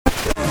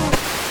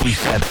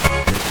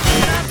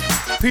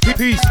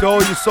Peace to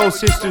all your soul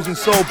sisters and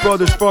soul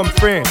brothers from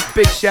France.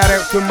 Big shout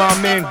out to my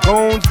man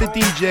Gones the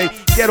DJ,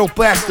 Ghetto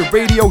Blaster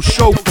radio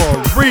show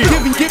for real.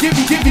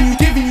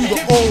 Giving you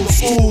the old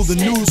school, the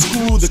new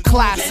school, the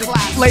classic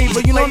flavor,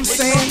 you know what I'm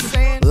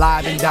saying?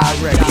 Live and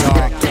direct,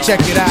 y'all.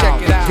 Check it out,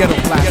 Ghetto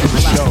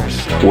Blaster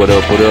show. What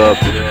up,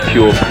 this is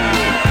Pure P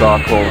from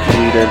Stockholm,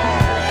 Sweden.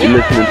 You're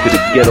listening to the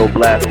Ghetto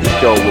Blaster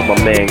show with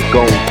my man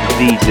Gones the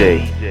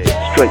DJ.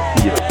 Straight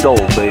to your soul,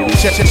 baby.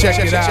 Check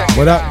it out.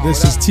 What up?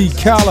 This is T.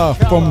 Calla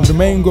from the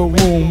Mango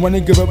Room. Wanna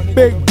give a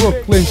big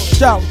Brooklyn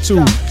shout to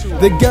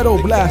the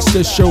Ghetto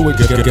Blaster Show.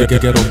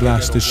 Ghetto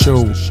Blaster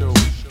Show.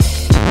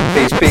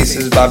 Peace, this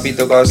is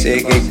Babito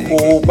Garcia, aka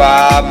Cool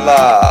Bob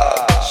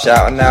Love.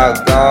 Shouting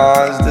out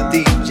Guns, the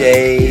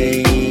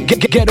DJ.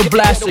 Ghetto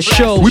Blaster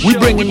Show. We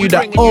bringing you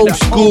the old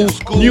school,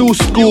 new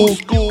school,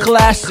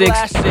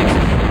 classics.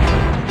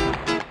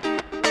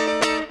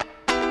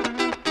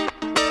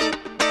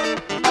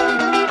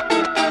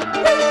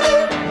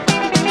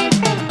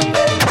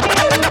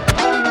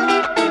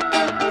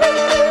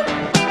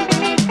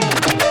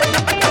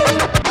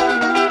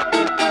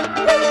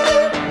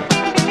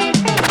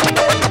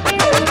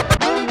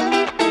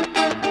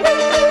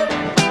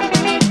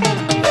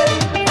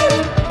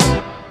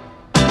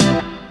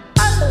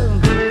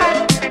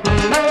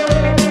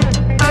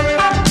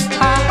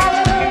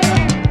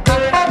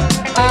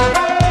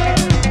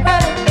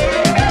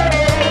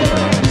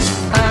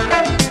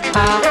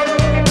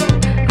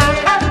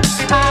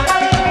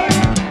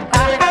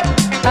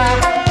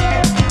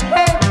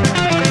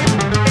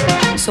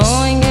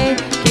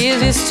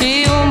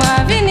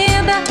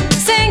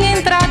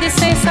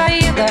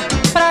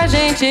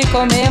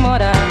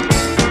 Comemorar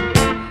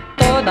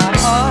toda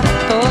hora,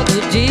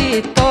 todo dia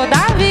e toda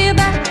a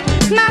vida,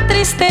 na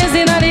tristeza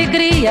e na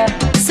alegria,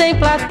 sem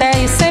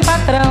plateia e sem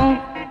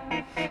patrão.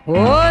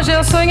 Hoje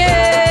eu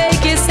sonhei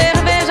que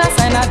cerveja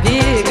sai na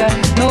biga,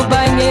 no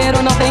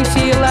banheiro não tem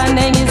fila,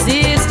 nem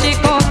existe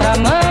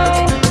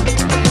contramão,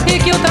 e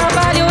que o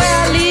trabalho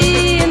é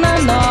ali na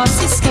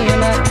nossa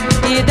esquina,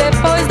 e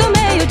depois do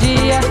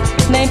meio-dia,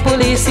 nem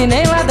polícia e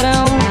nem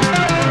ladrão.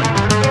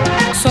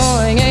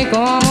 Sonhei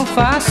como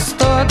faço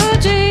todo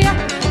dia,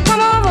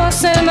 como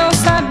você não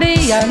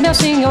sabia, meu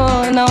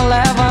senhor não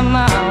leva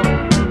mal.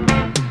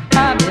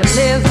 A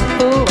beleza,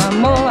 o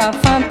amor, a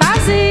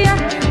fantasia,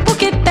 o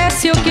que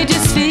tece e o que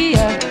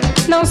desfia,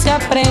 não se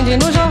aprende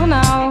no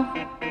jornal.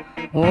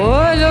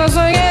 Hoje eu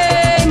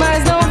sonhei,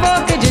 mas não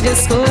vou pedir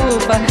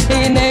desculpa,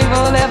 e nem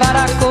vou levar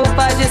a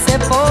culpa de ser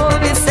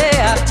pobre e ser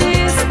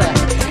artista.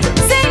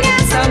 Sem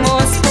essa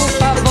moça, por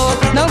favor,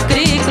 não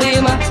crie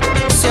clima,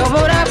 seu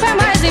buraco é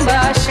mais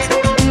embaixo,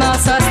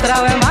 nosso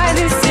astral é mais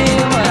em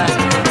cima.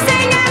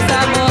 Sem essa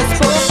moça,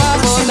 por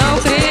favor, não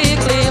crie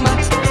clima,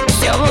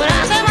 seu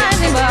buraco é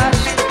mais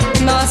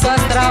embaixo, nosso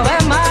astral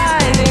é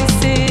mais em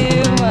cima.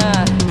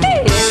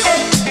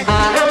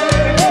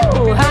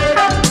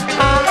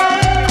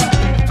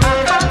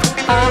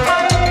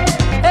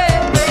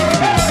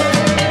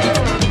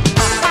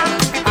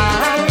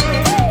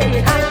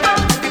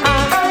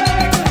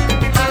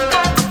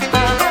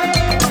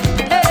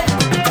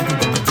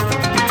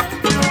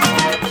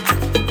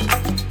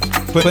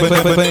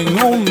 Playing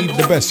only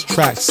the best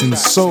tracks in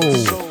soul,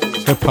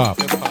 hip hop,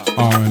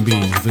 R&B.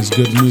 If it's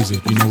good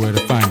music, you know where to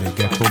find it.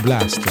 Ghetto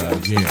Blaster,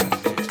 yeah.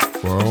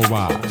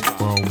 Worldwide.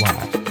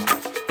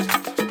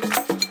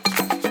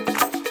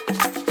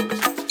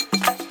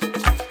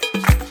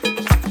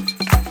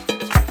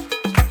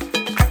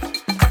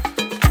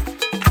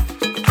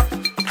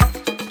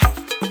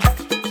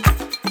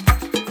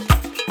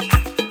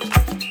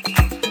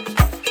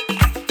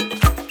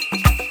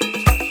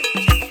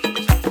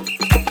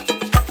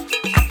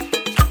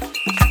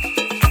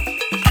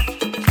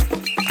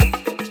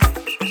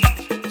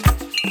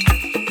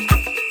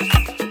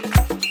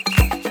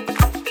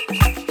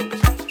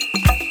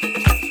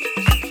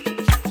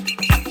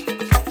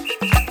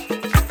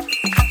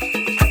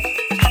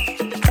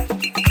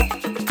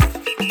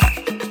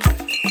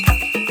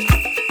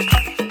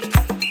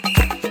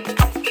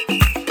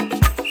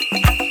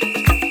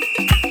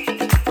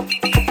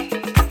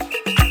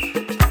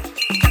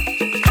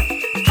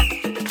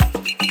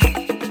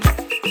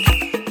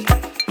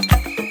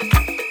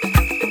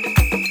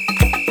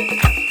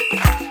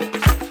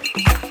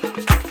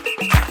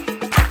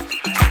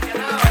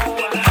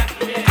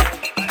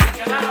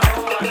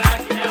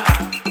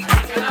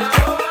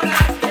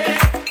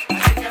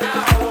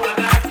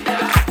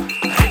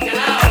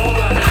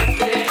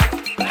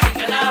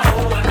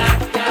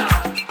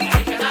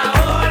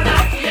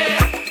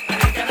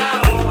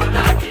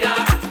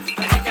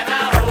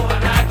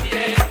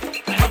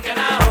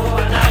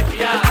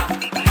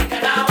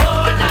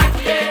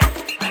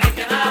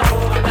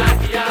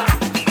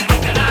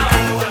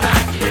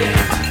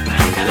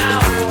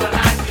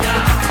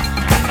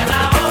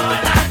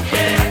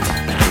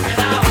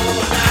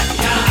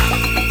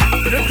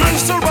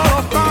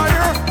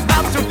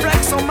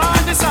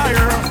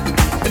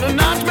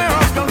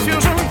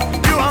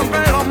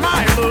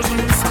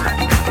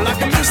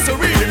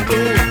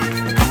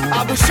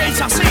 the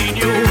shades I see in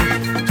you.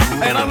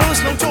 And I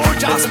lose no joy,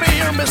 just me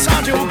here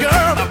beside you,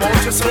 girl. I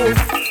want you so. And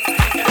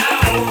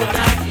I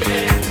like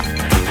it.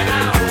 And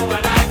I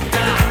like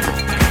it.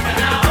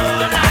 And I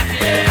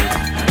like it.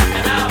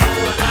 And I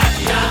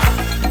like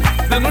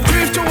it. Then I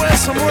drift away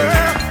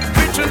somewhere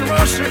between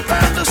rush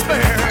and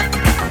despair.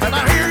 And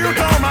I hear you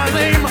call my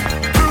name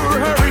through a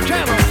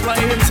hurricane of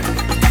flames,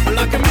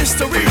 like a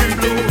mystery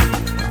blue.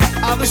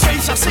 All the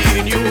shades I see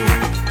in you.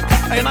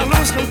 And I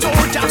lose no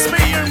joy, just me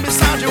here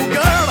beside you,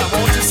 girl. I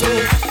want you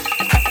so.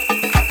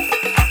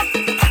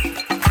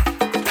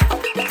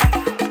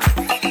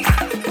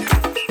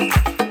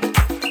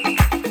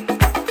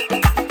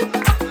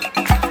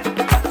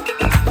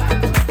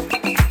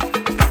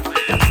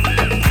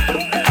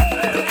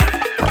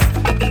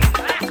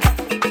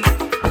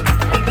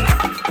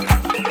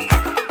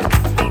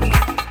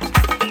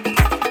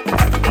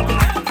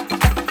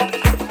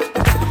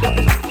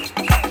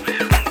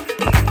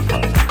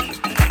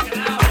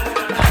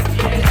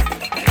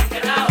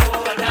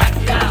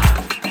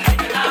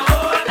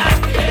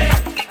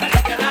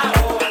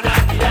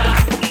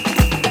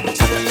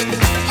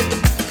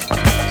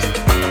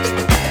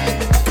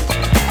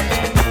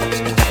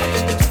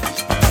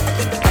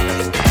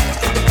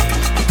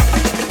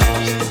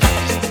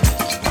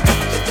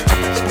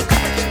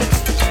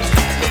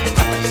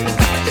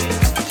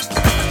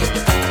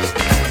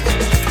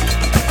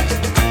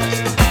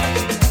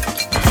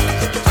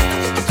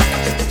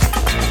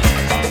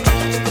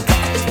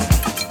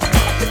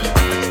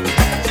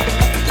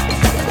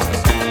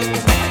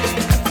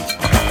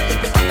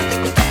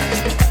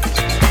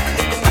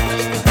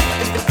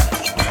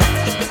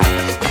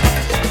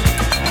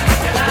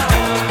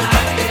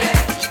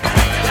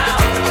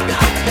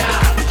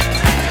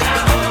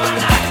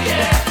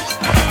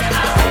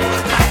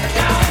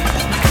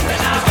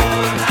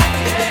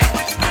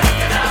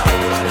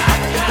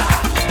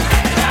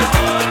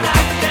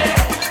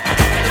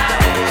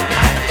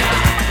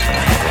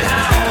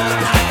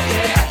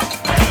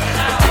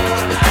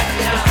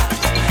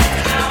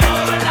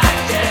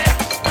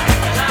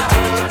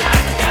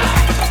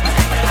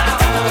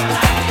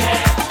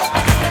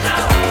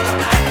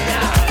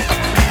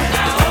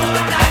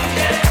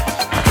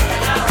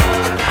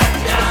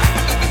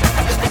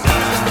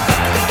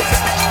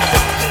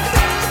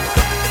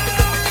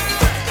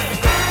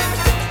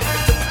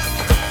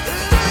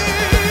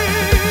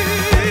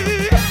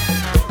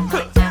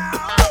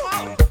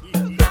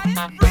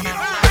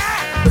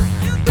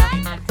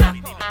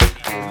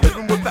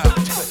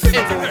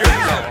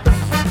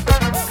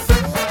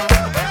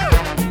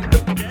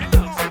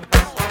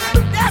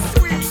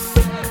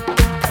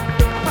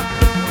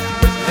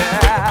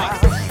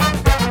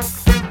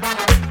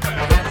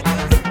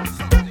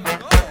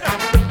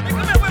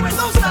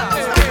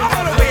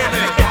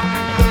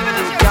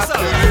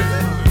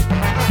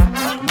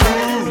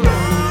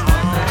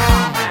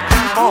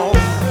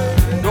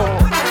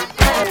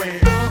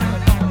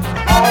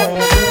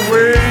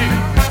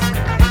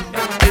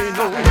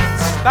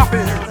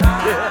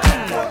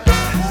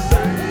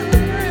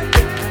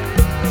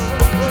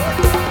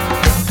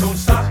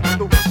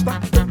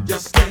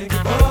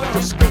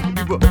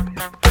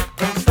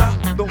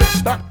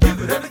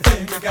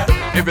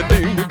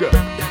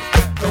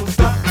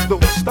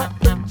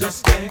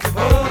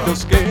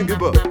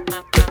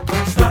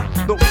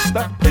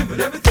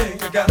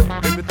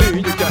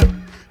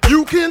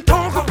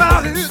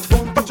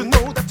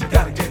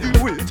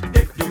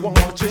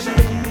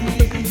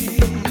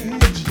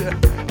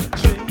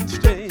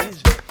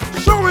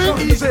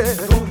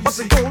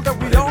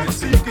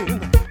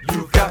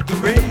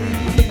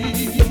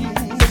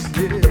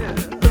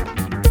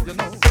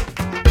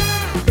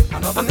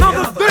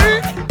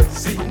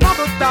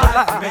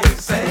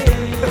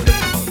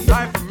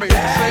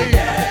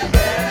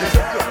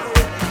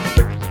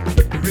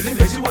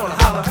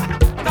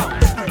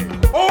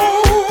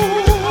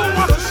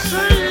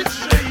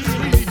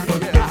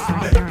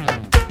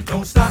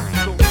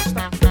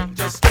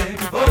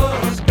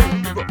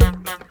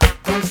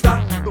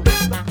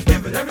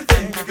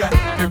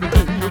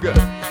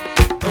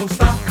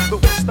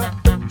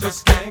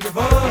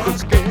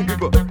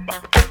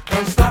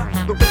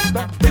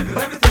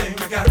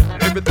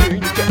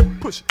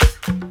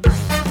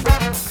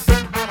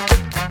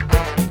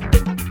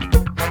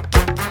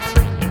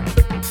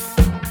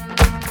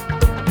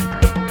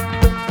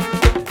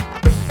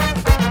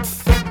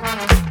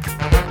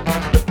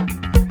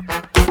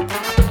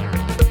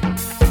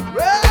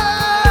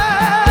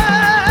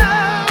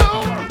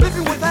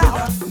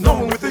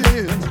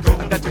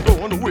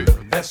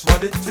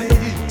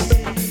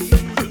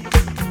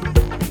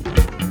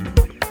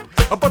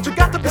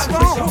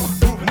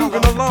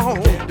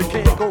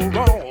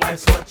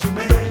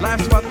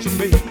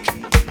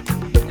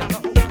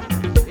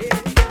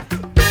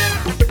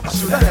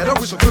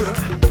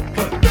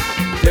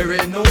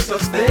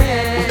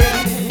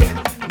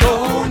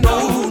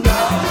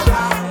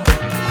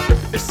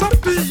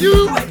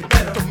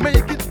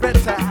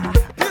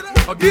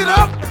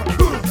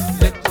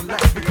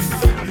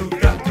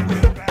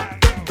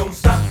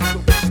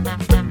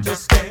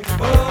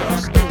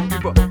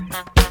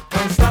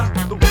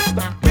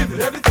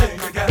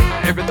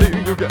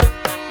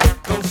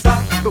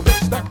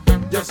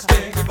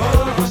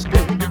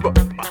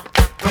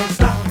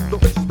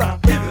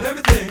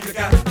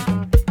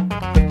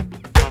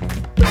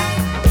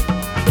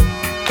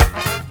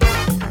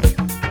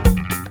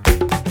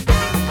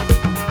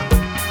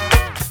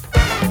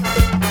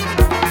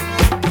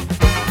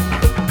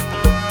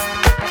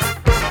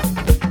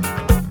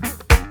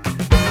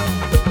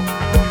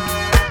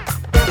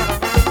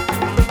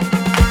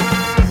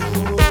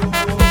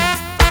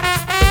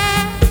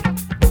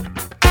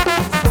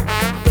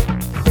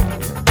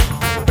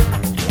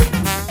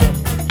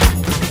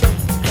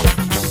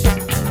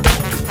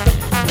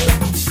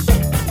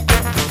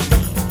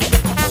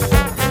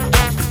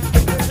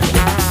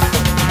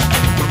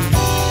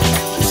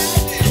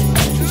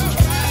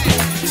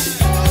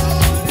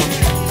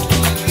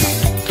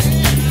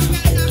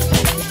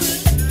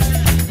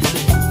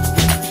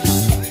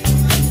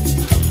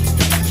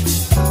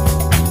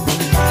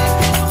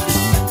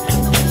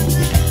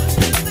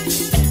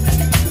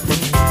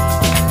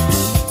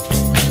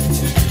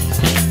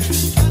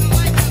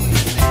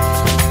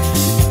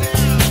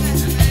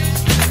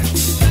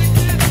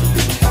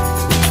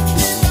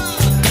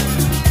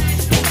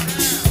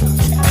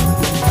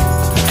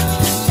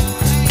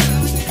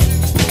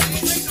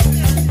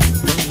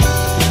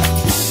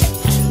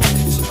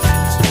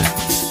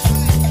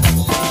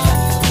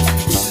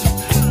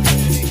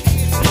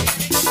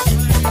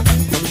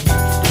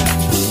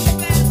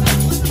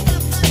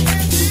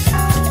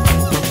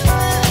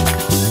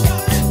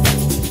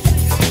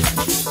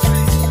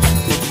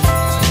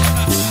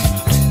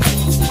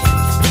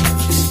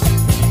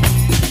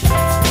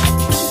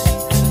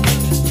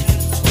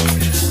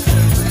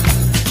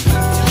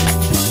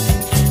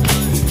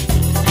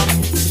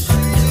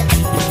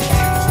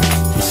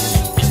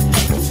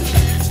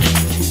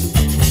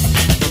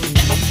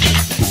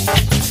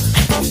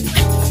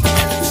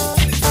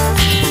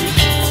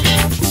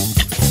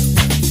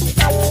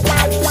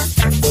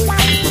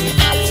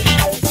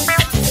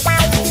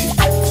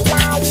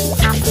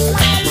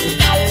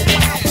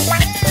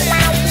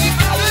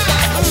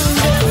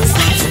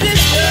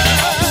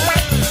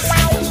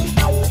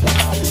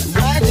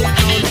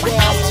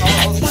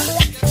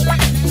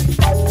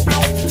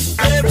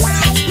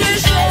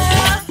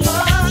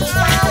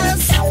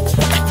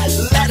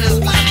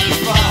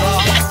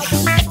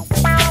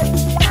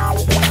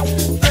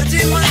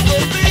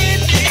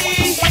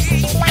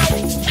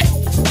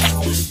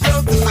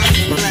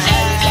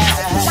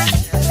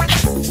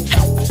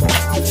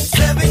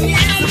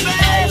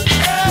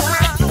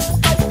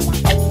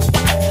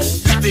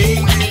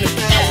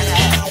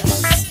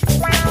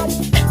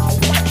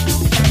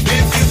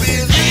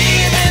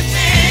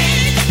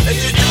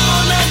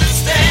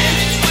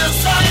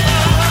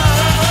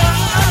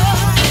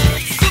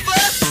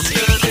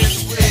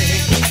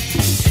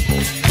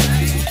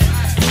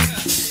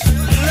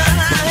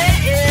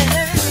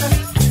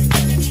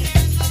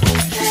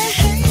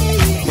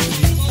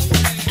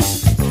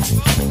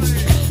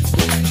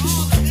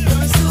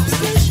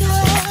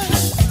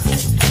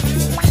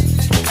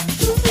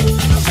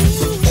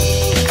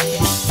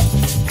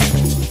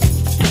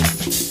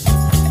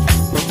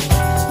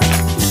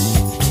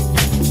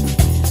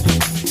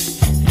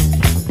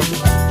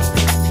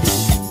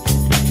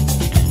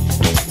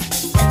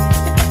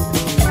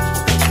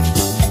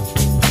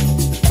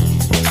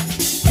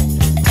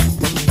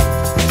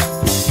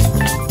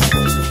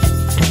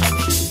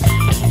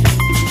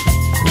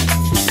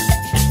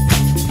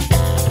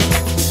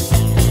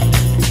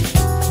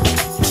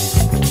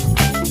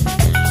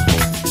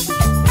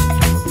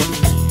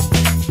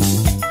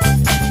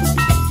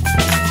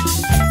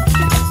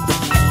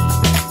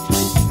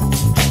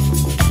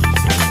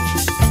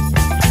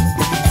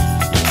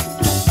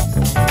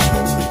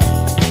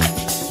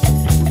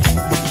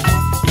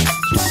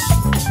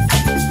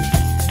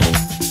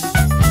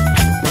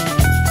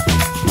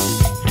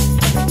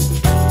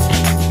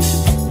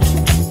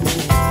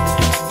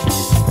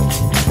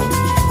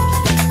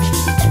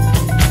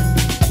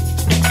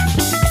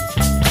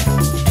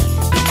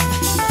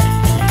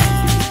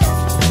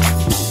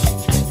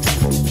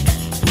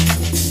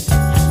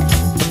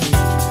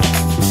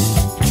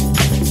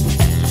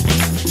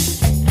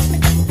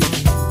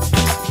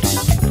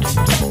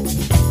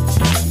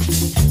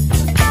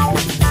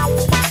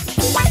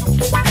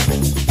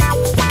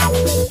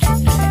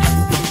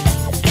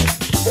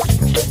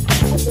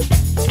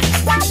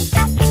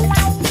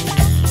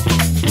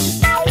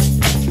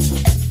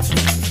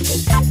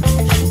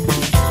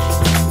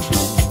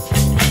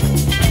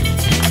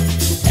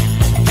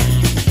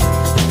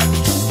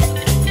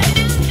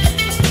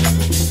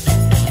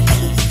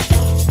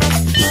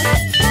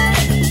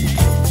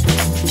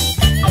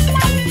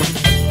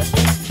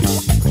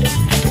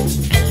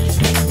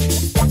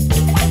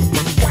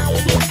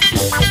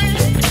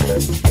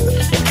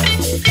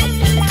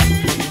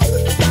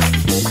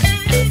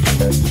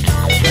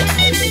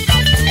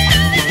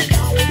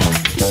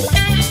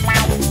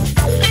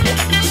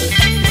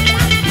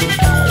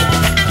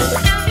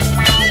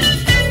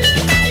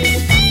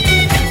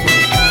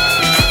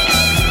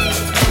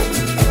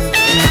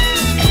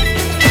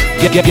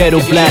 Ghetto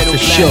Blaster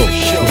Show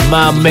with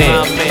my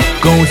man,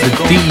 Gones the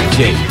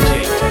DJ.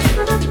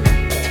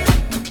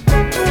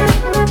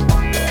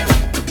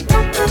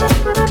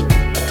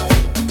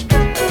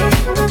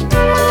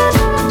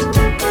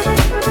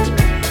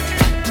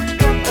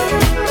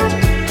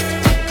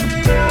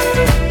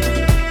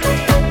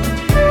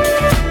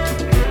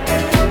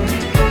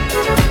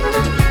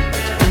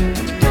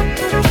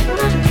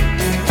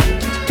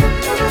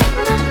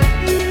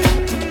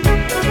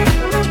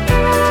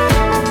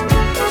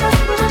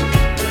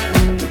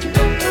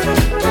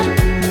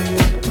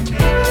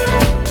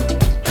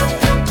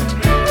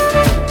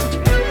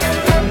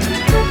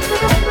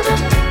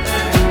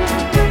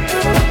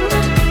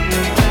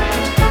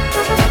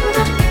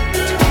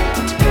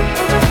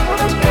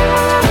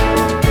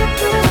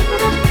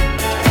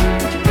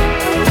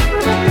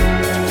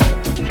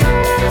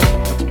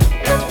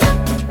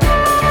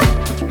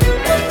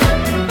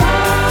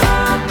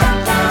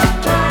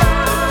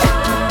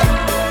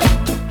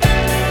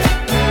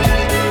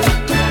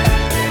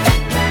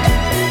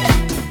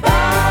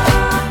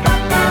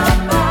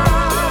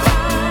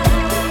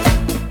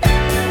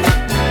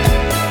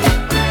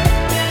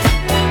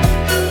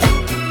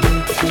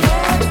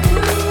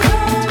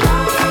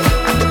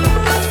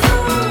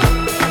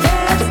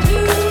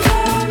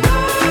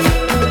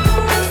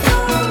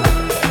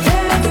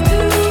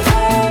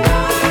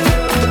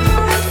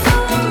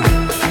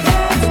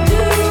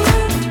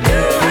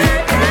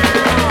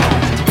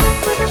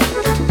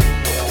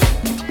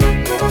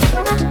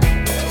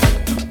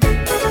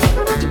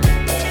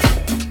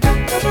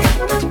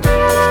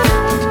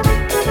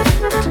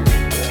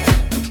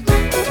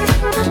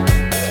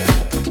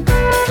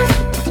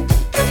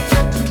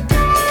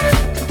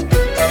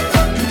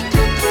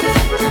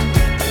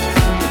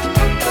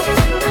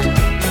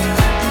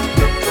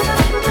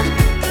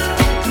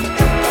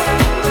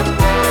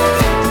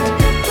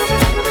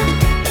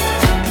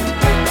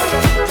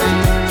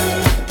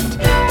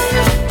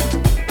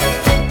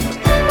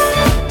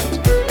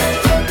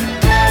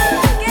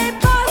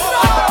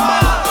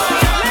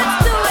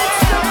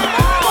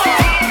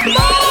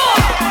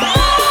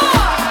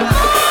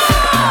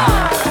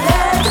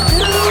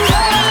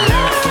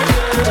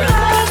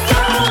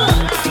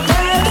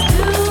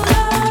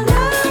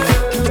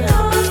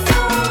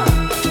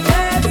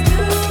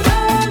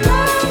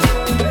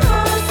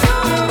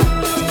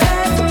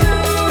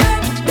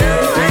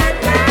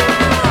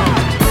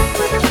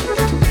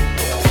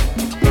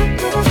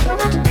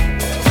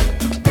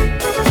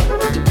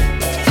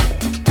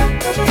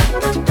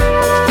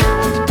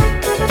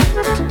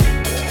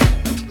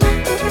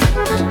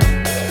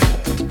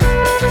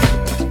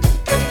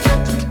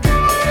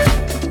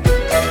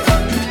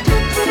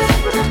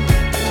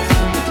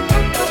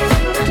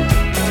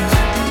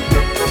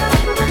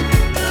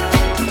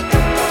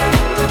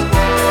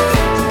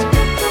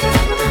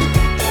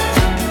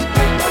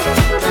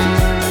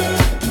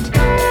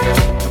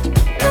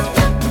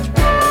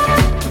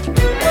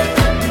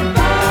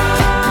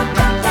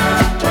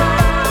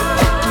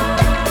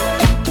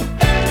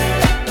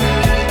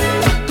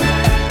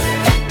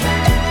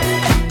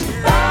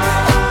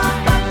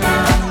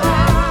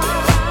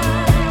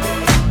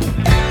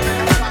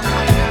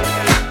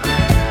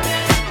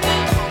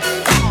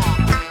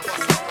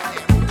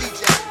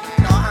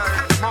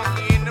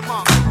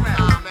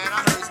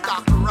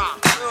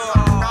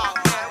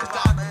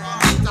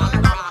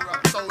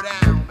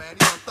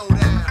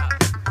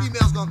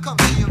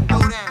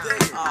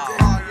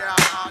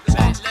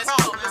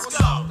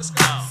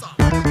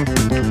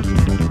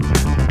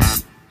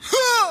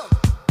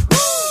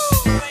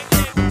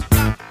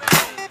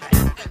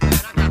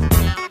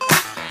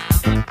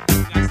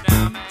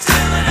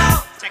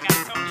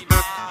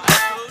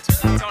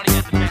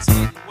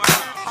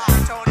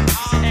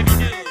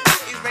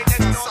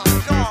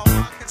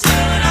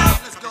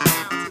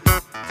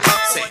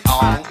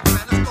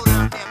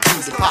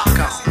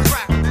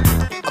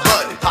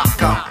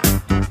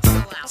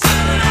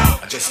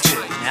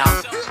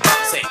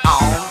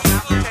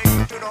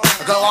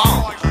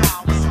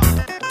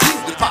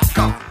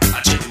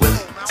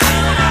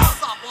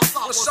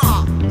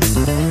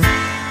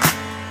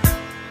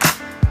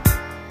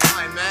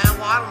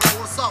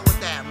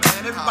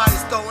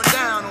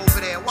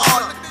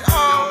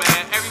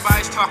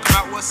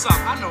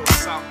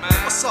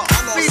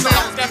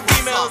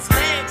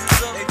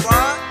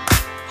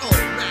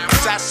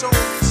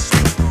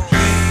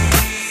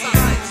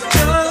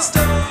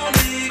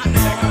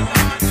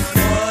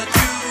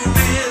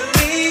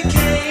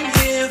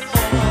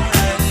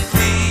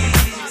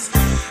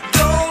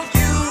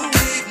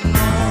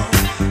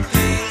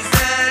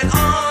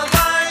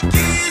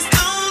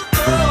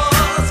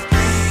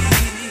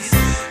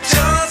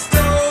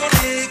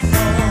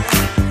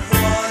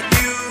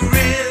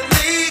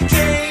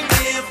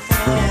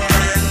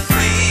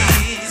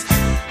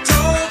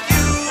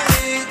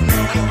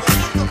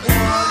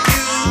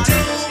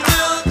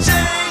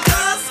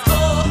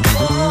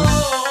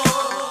 Oh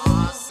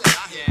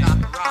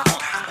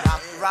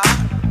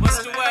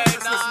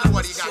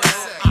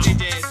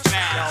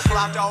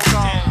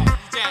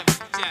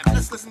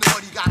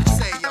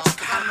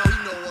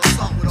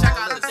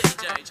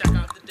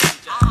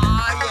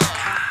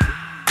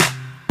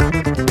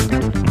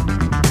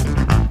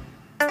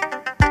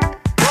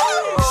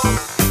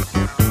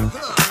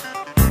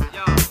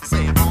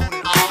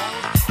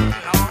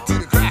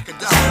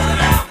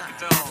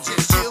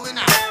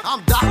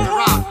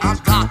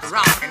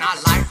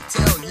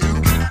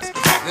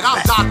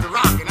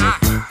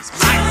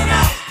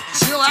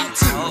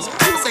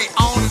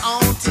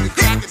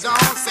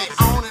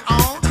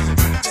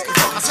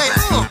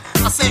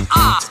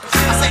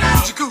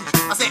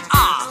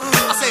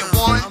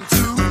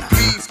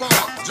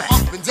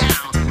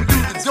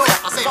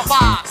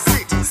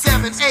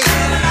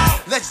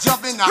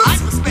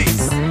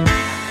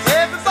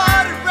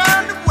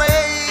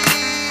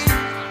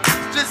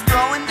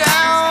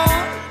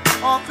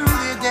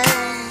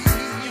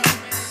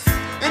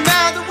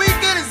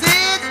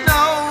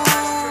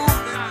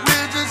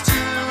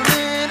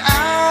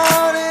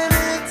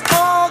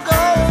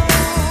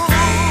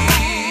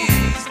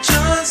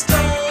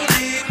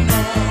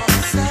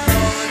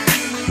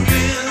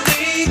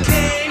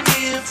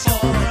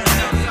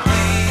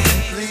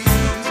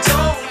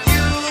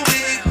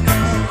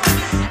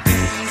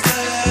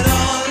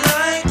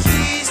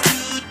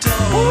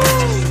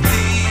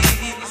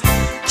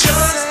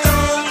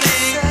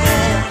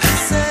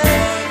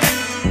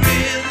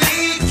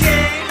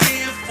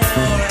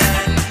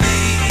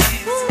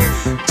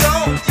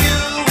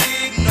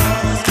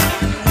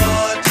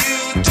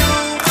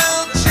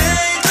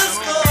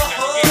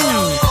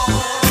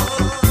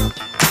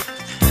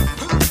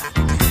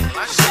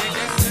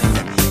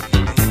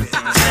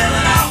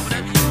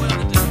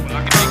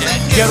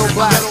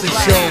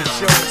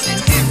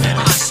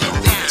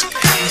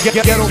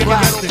Ghetto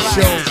Blaster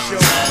Show.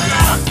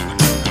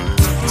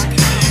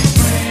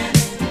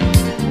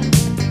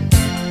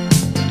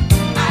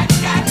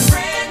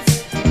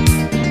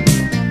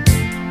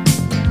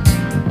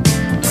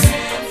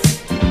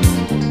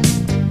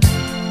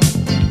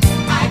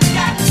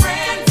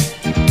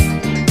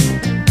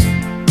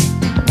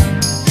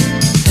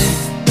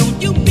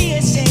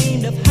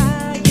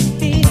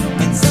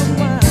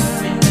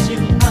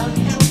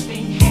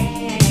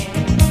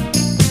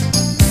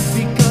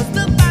 Because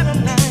the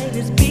bottom line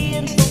is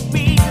being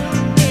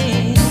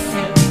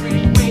for real.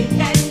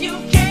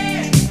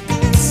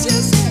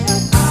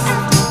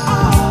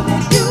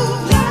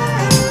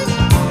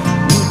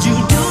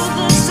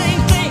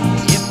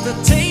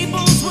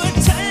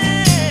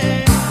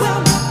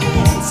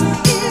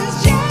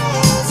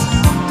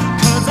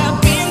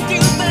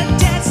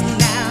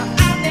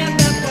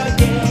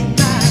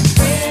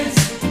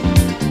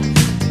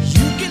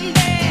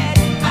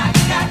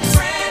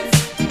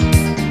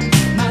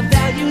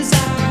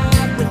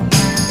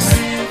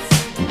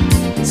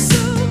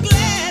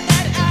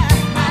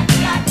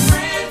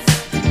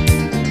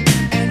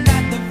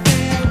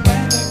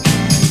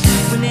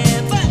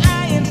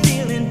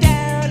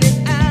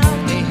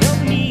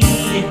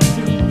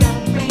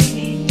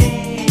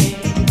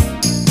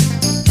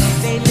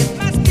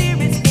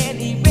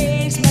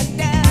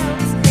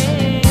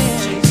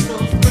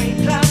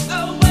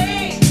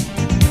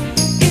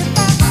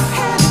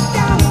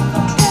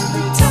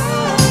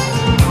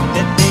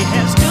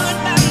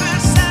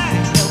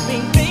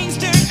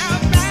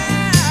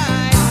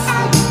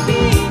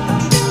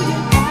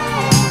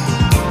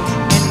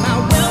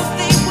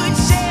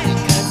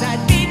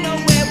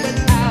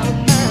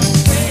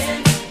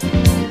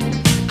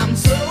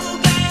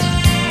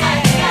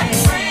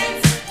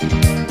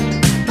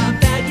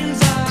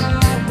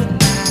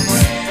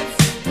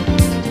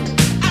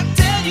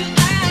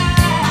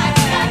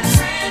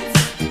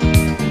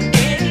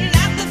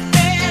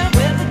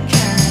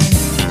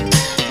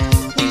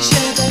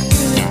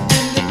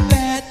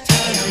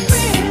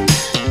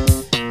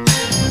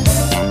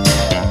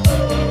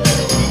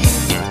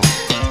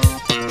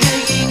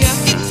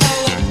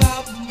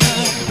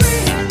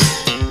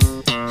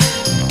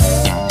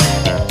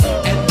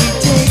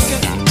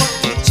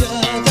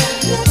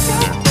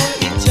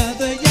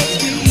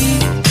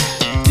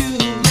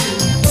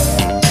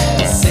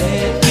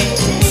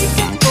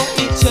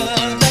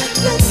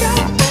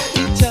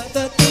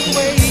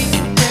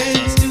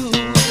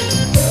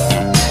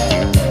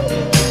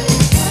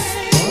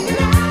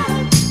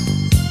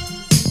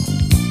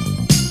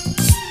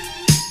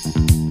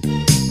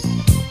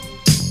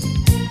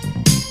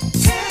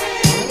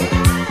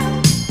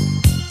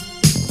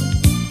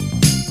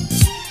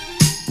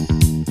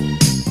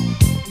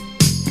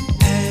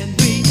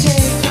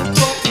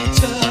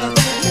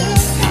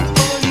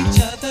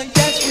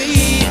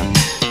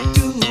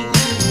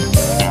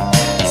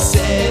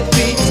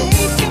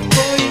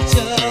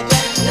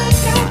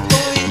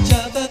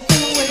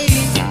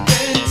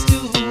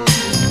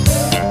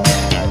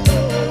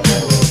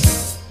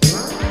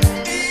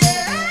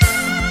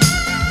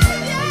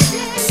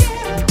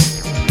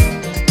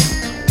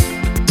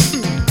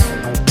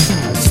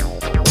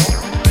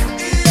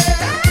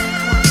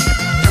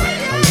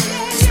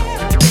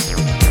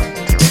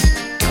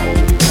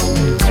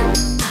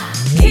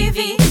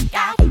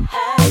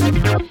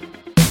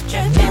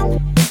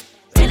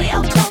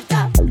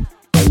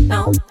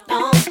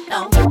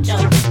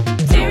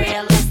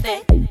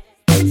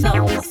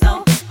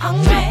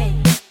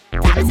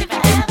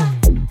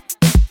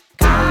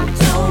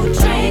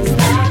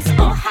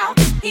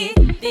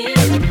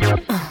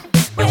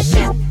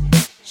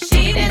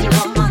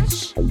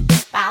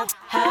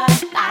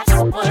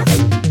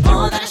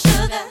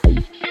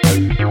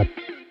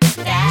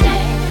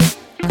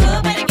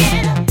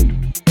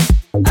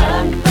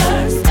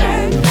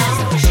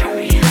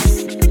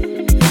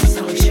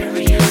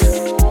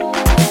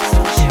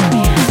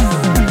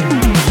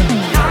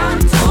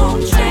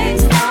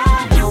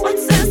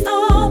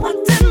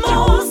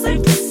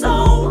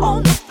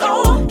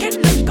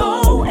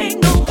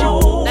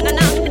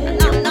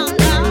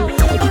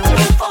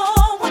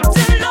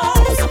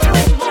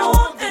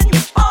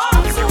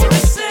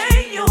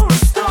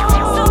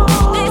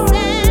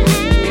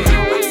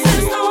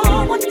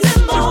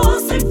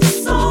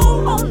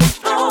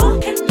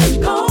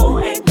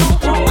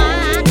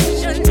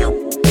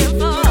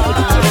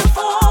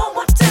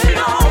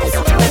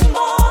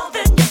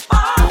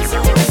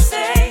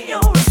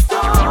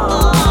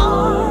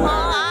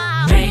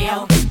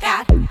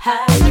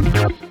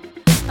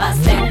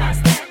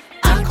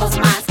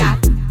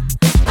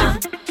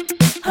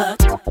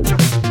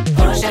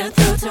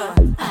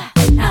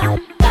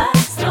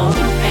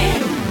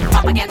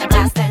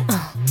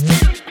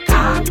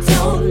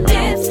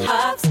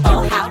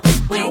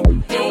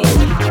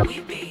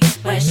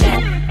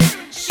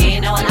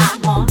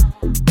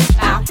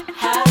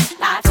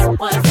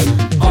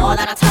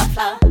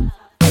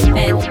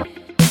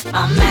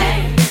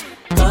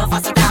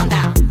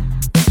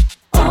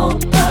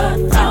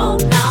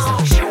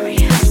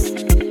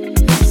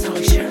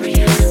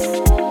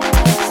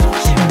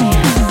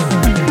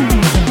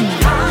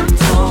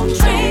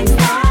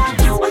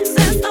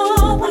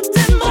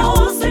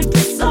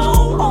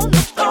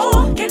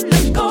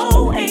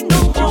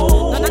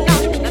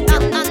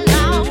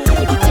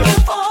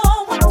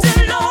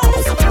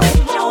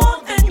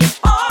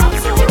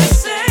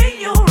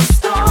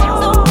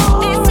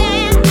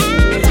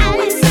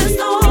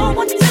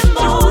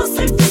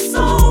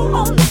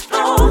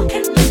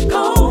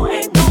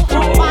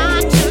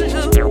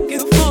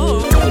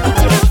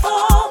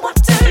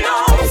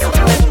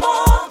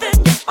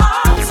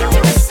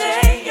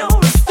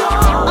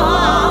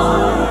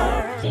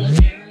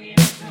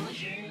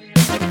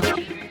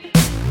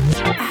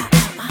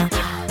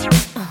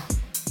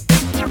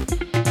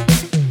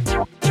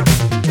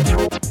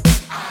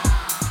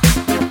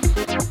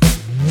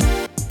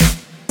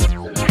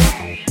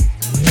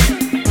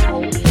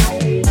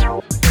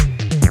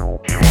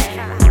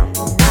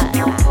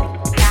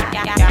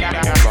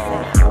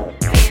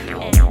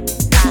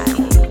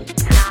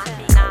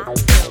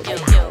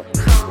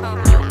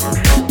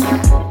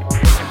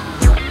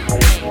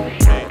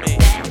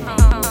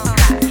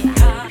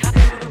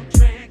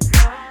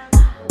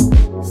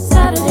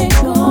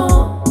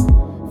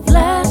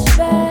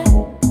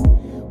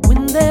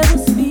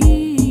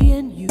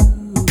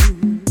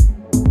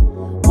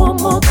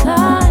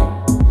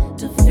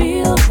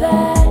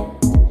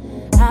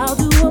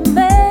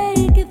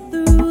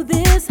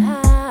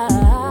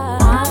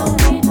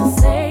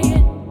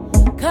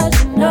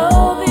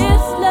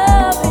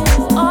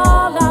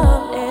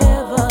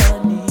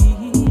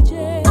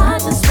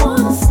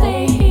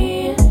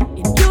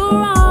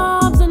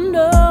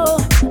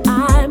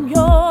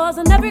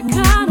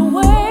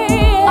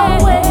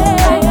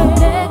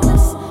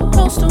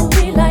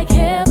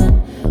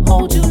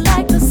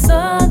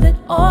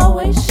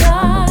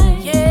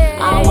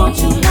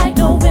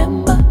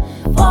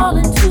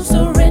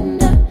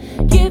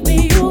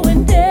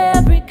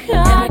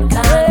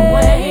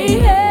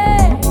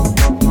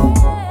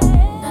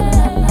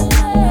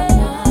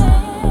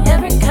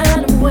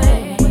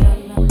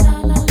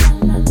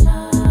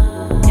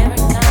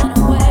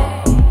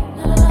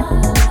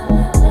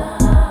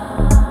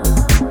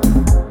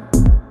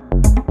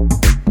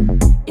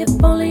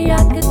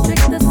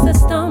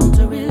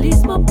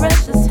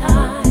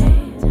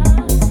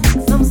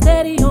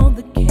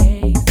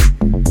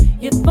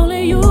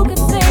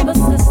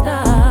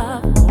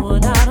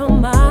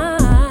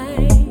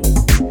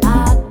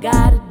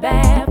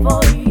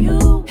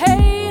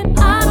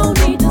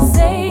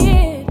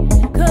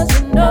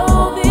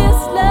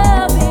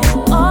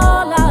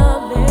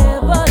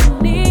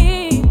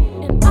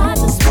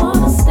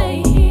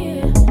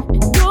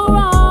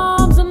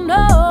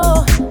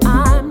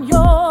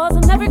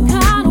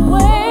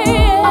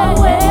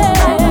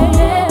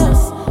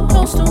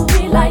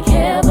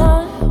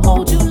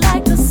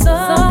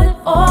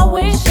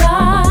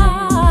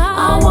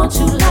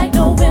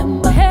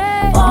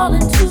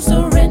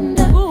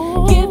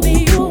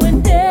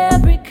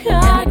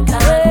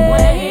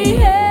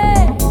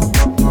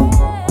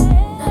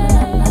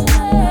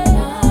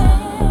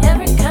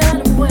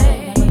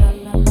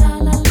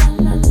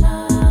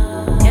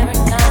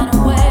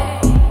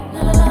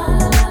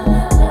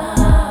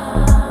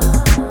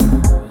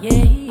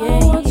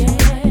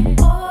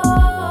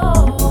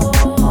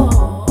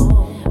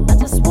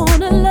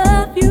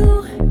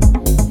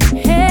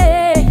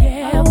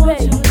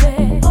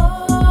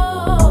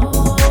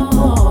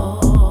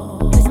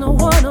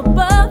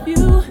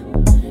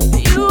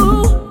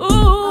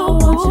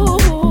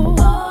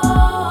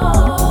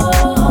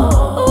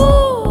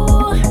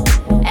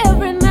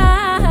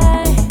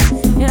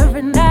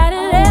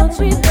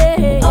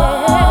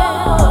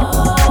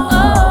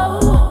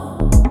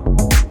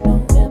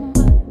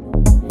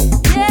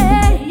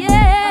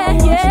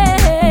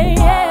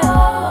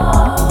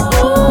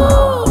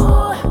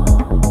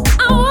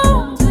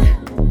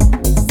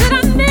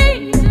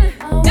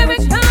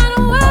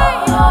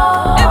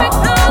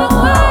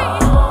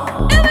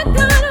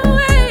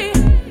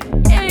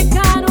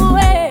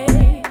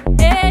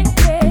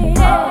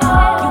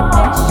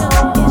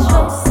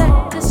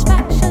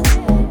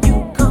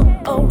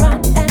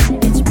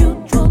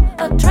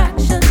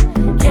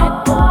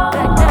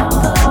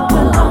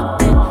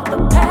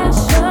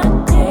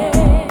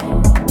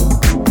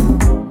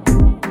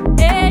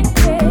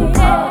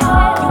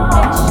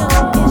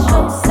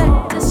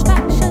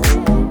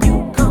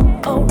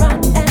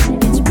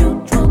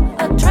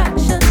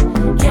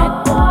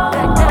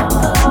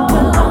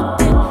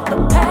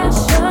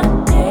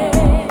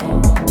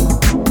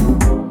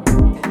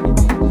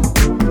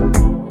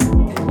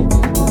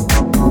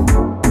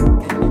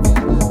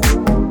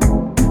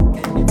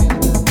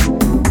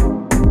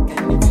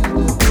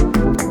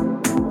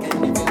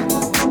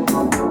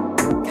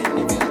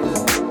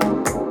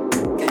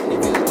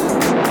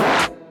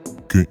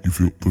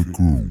 feel the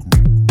groove?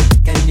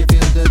 Can you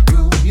feel the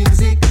groove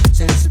music?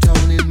 Sense the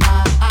tone in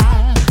my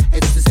eye.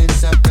 It's the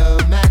sense of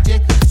the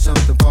magic.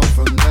 Something fall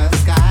from the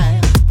sky.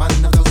 One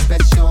of those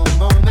special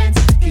moments.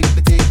 Keep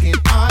it ticking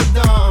on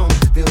down.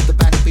 Feel the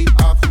backbeat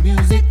of the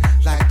music.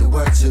 Like the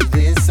words of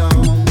this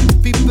song.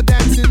 People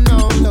dancing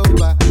all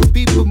over.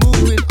 People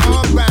moving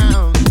all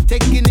around.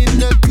 Taking in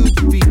the good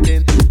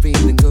feeling.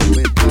 Feeling good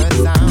with the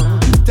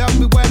sound. Tell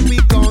me where we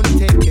gonna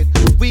take it.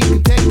 We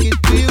can take it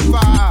real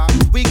far.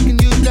 We can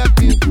use the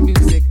good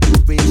music.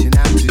 Reaching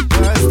out to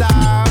the stars.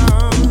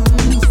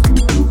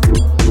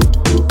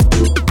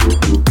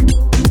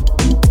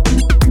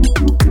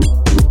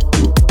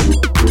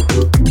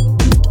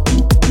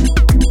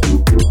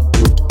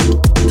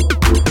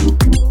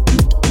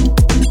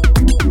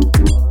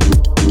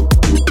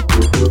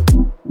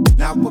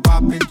 Now we're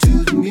popping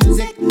to the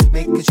music,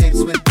 making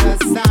shapes with the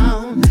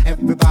sound.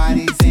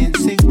 Everybody's in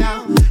sync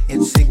now,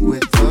 in sync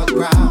with the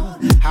crowd.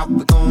 How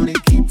we gonna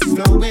keep this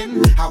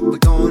flowing? How we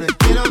gonna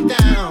get on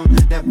down?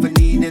 Never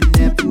needing,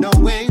 never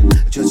knowing,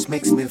 just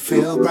makes me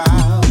feel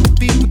proud.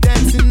 People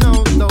dancing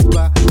all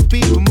over,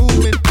 people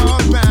moving all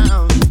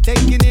around,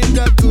 taking in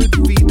the good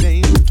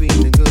feeling,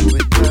 feeling good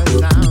with the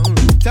sound.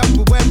 Tell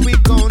me where we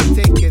gonna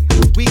take it,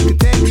 we can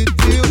take it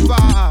real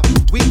far.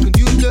 We can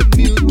use the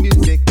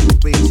music,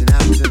 reaching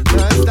out to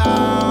the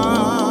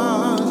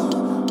stars.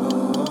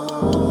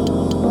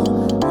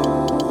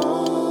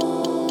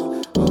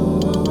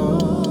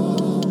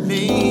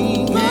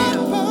 Me, yeah.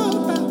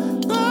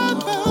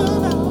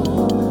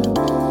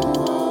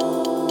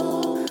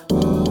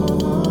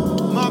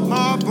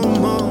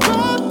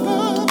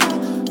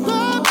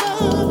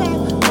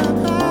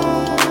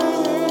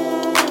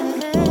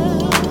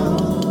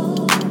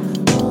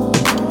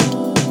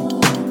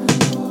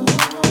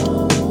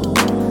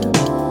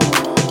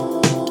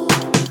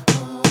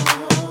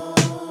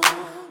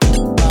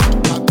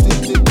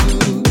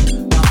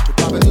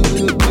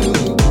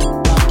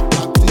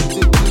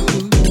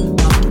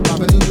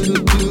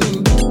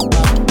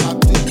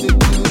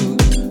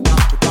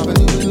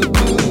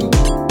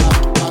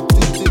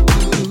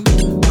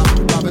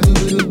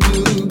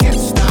 Get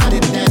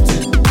started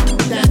dancing,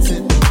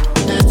 dancing,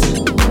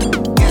 dancing.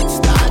 Get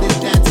started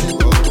dancing,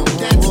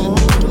 dancing,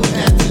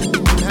 dancing.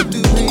 You don't have to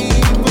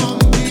leave on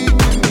me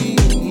with me,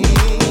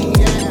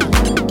 yeah.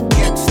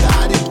 Get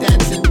started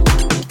dancing,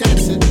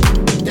 dancing,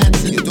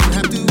 dancing. You don't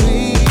have to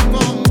leave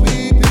on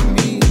me with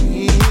me,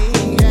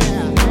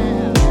 yeah.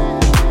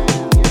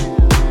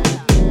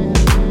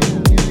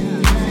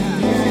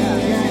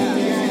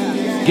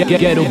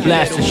 Ghetto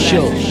Blaster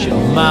Show.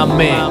 My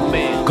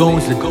man,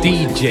 Gones the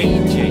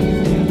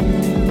DJ.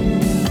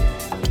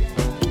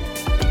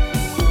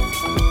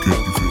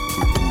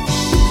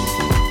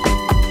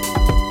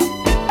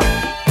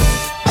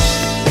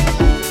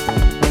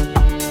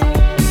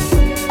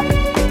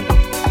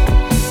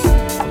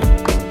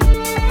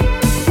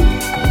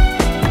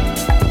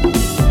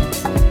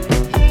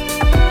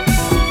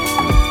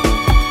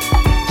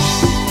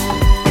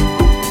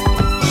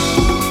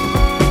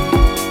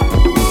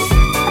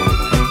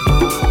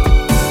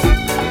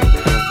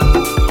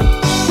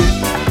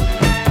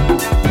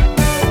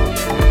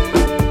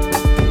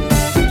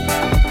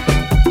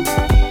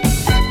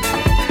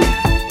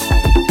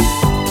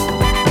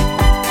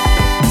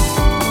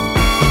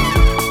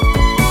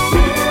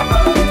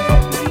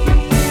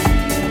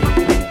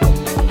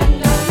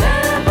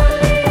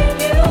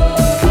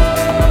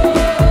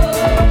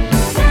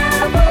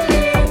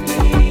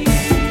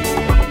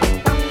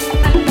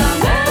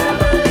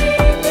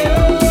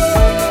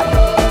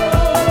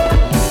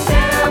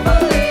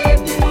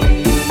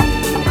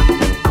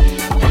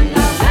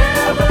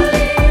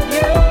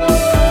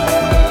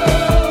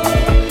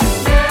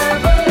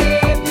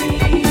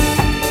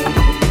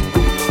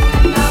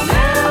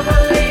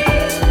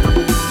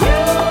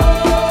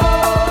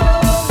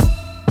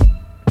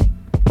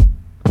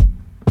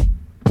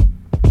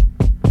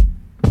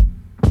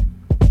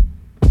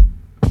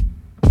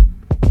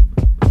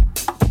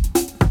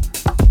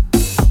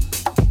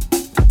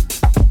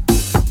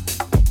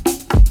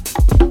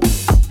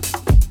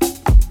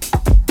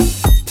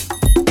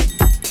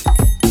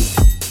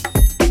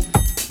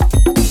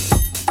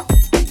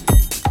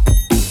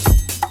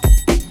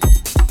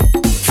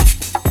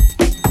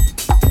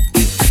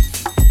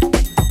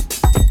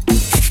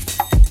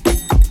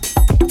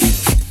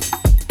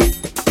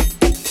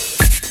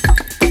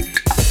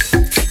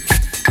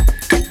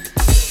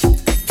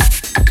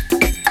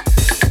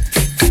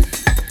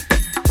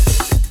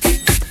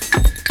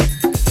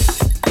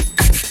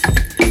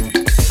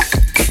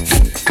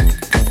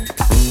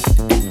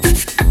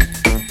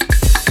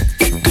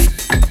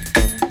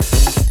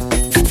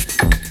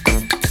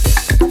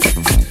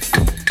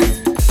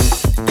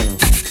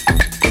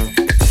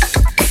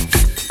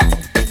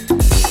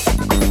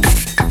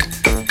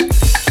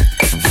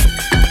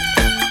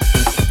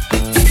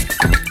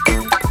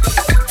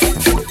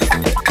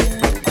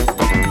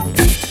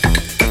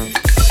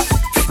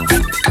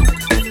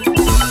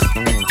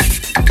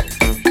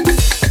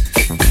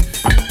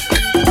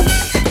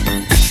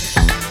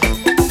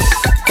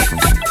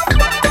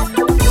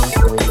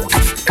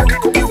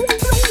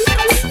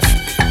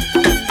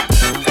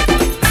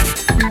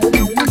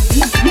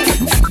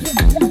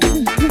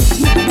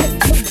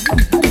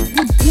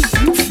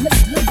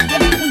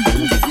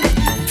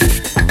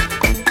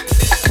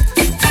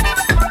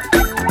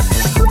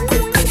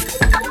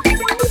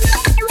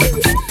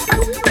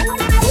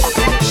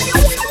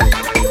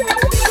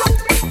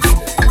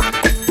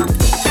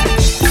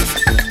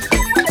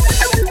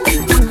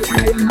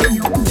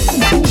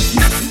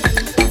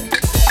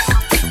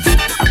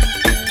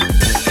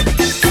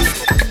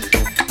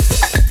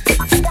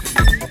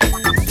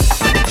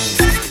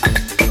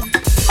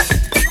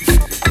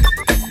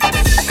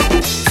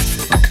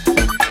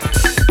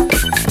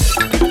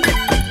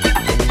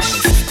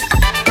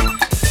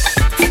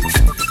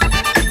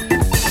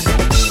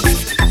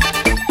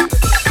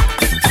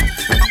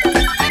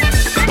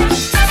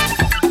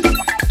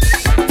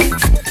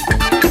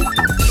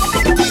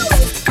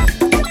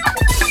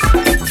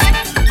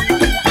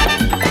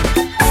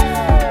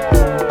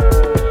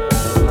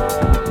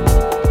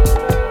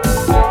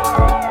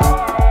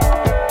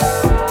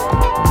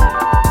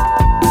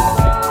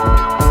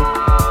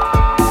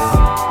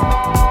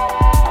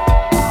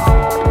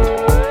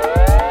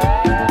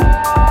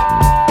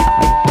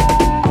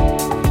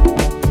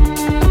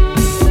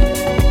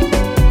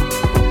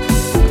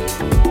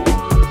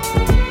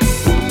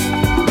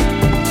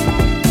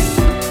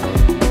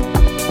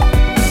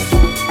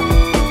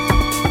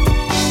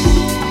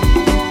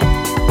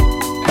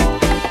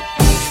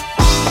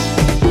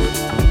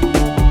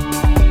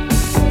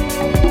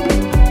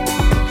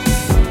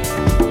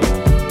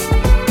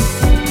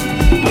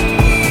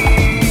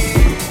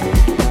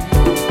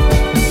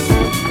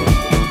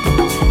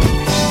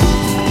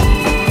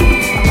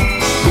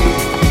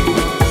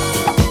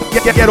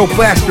 Ghetto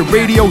Blaster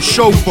Radio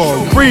Show for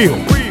real.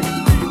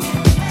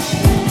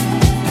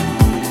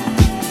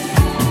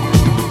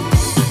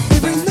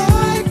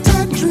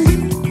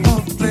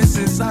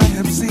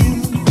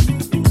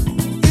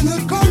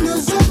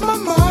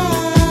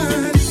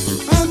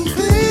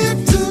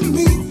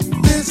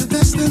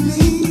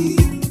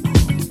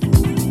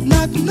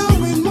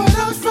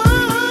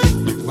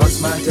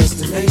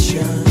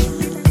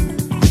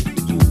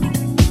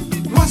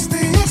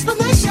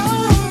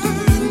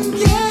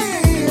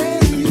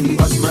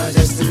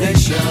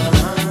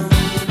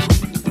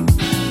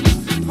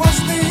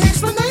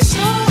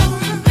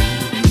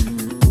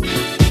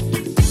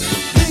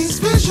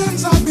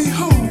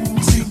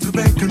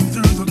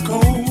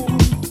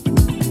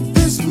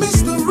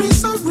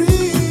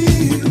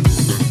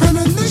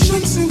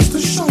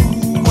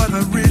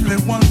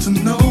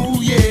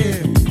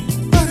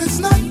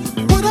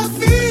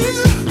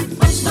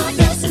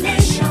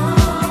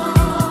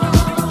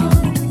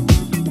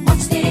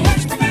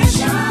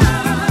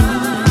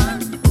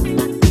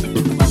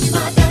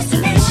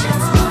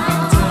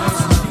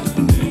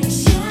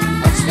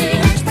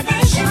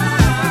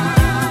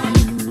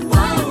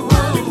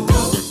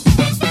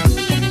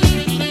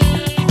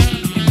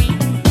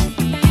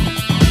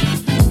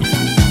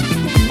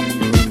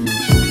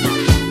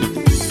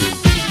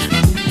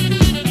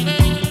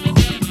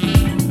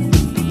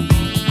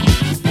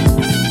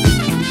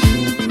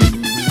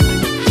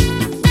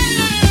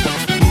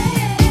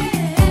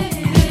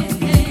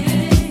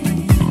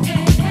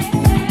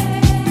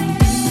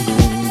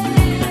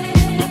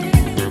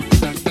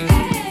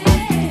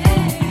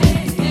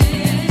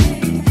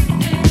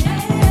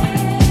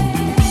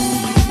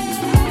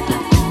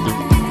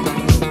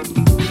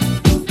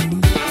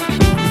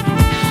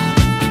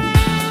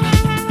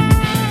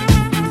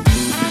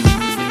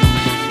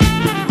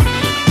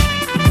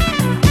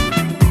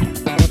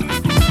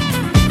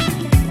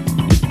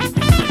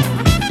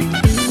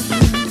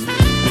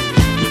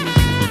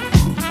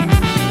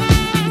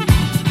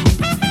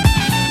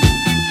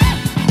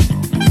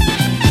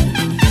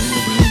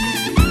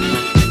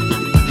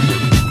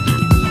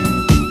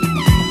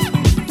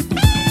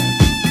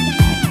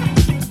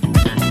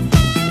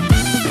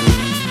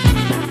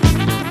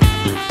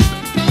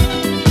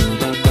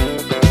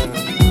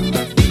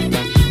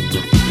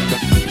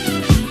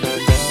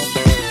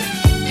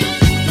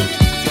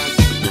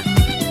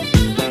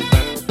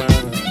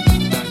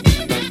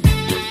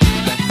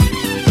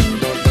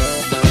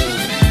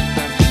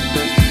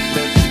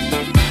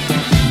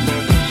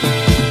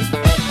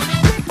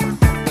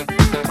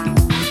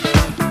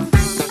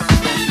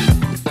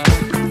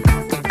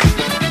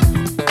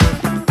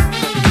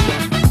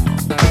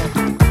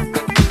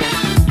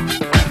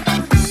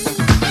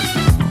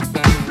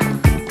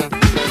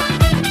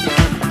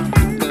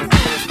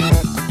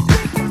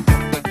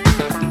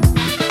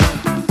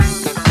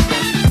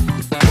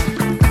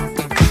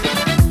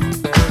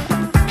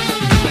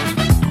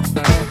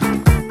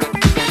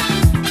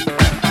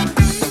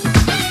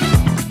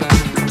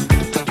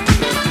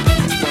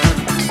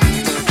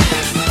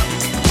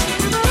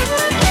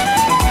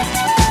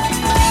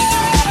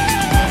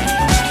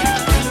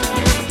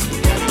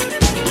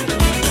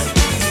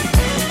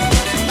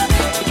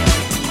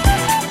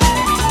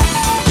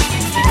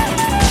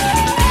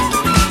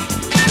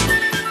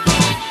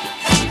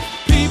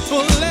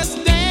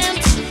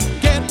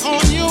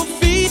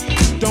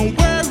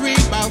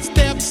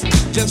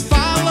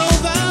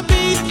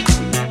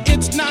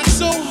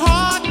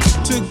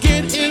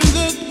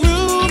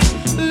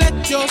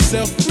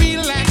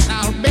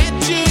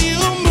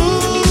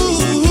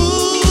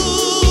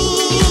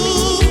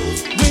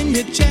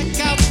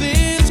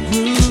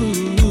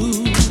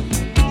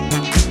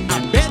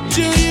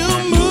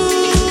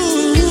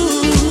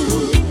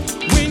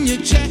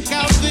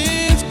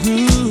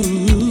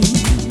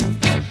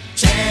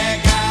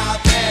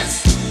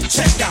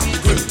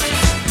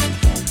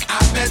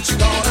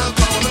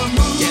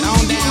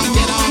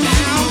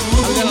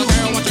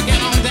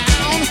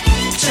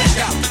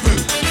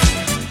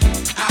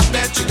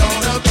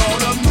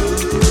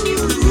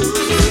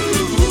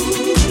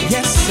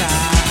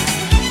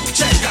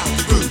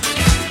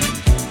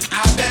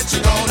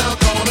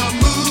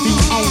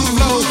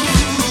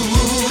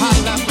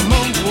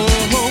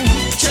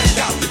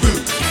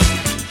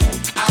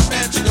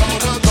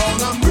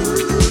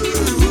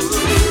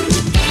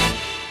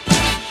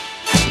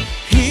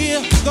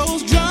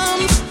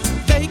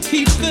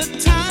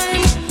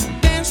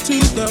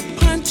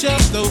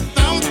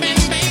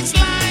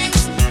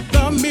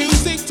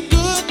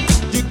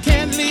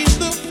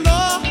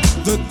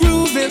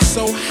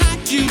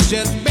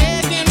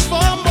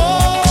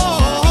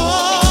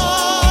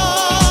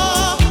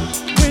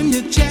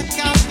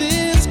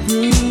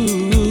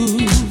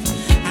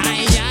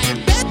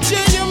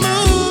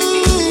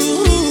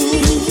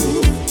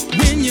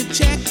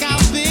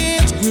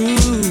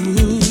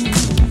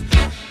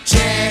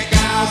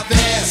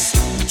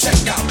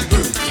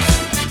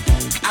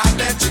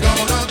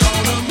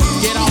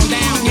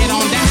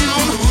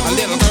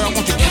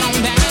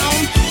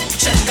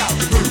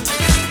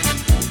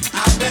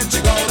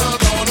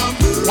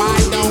 Why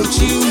don't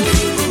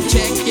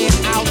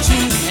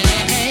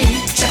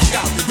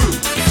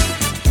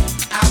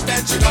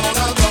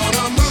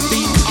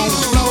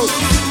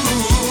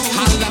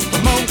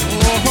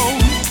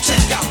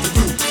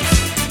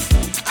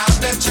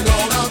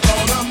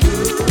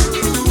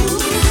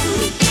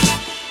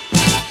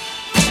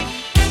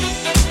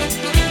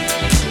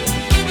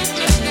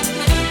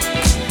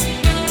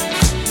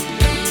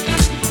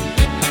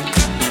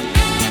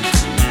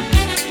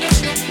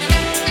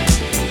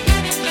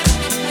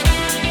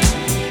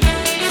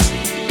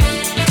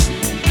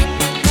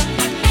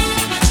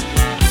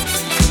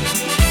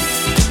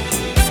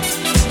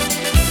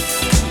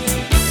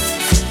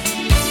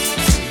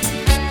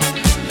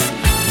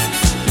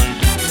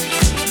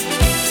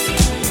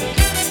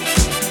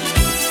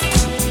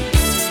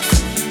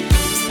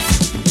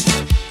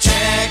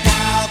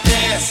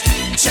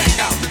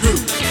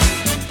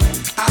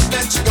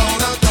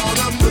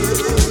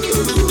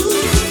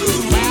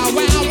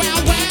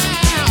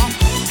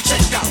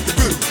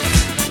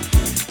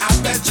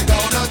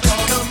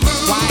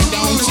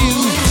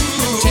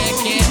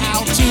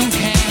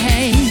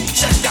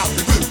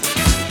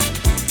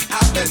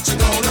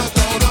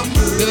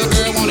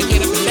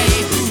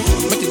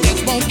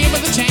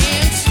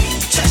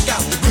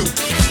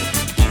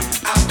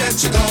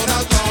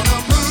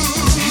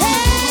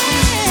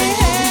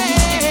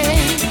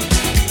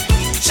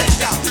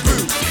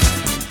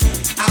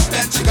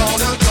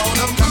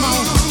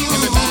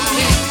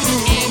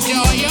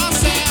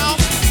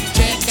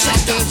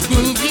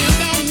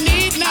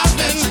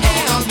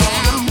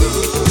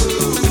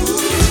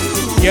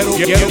Ghetto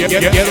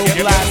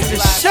Blaster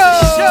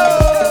Show.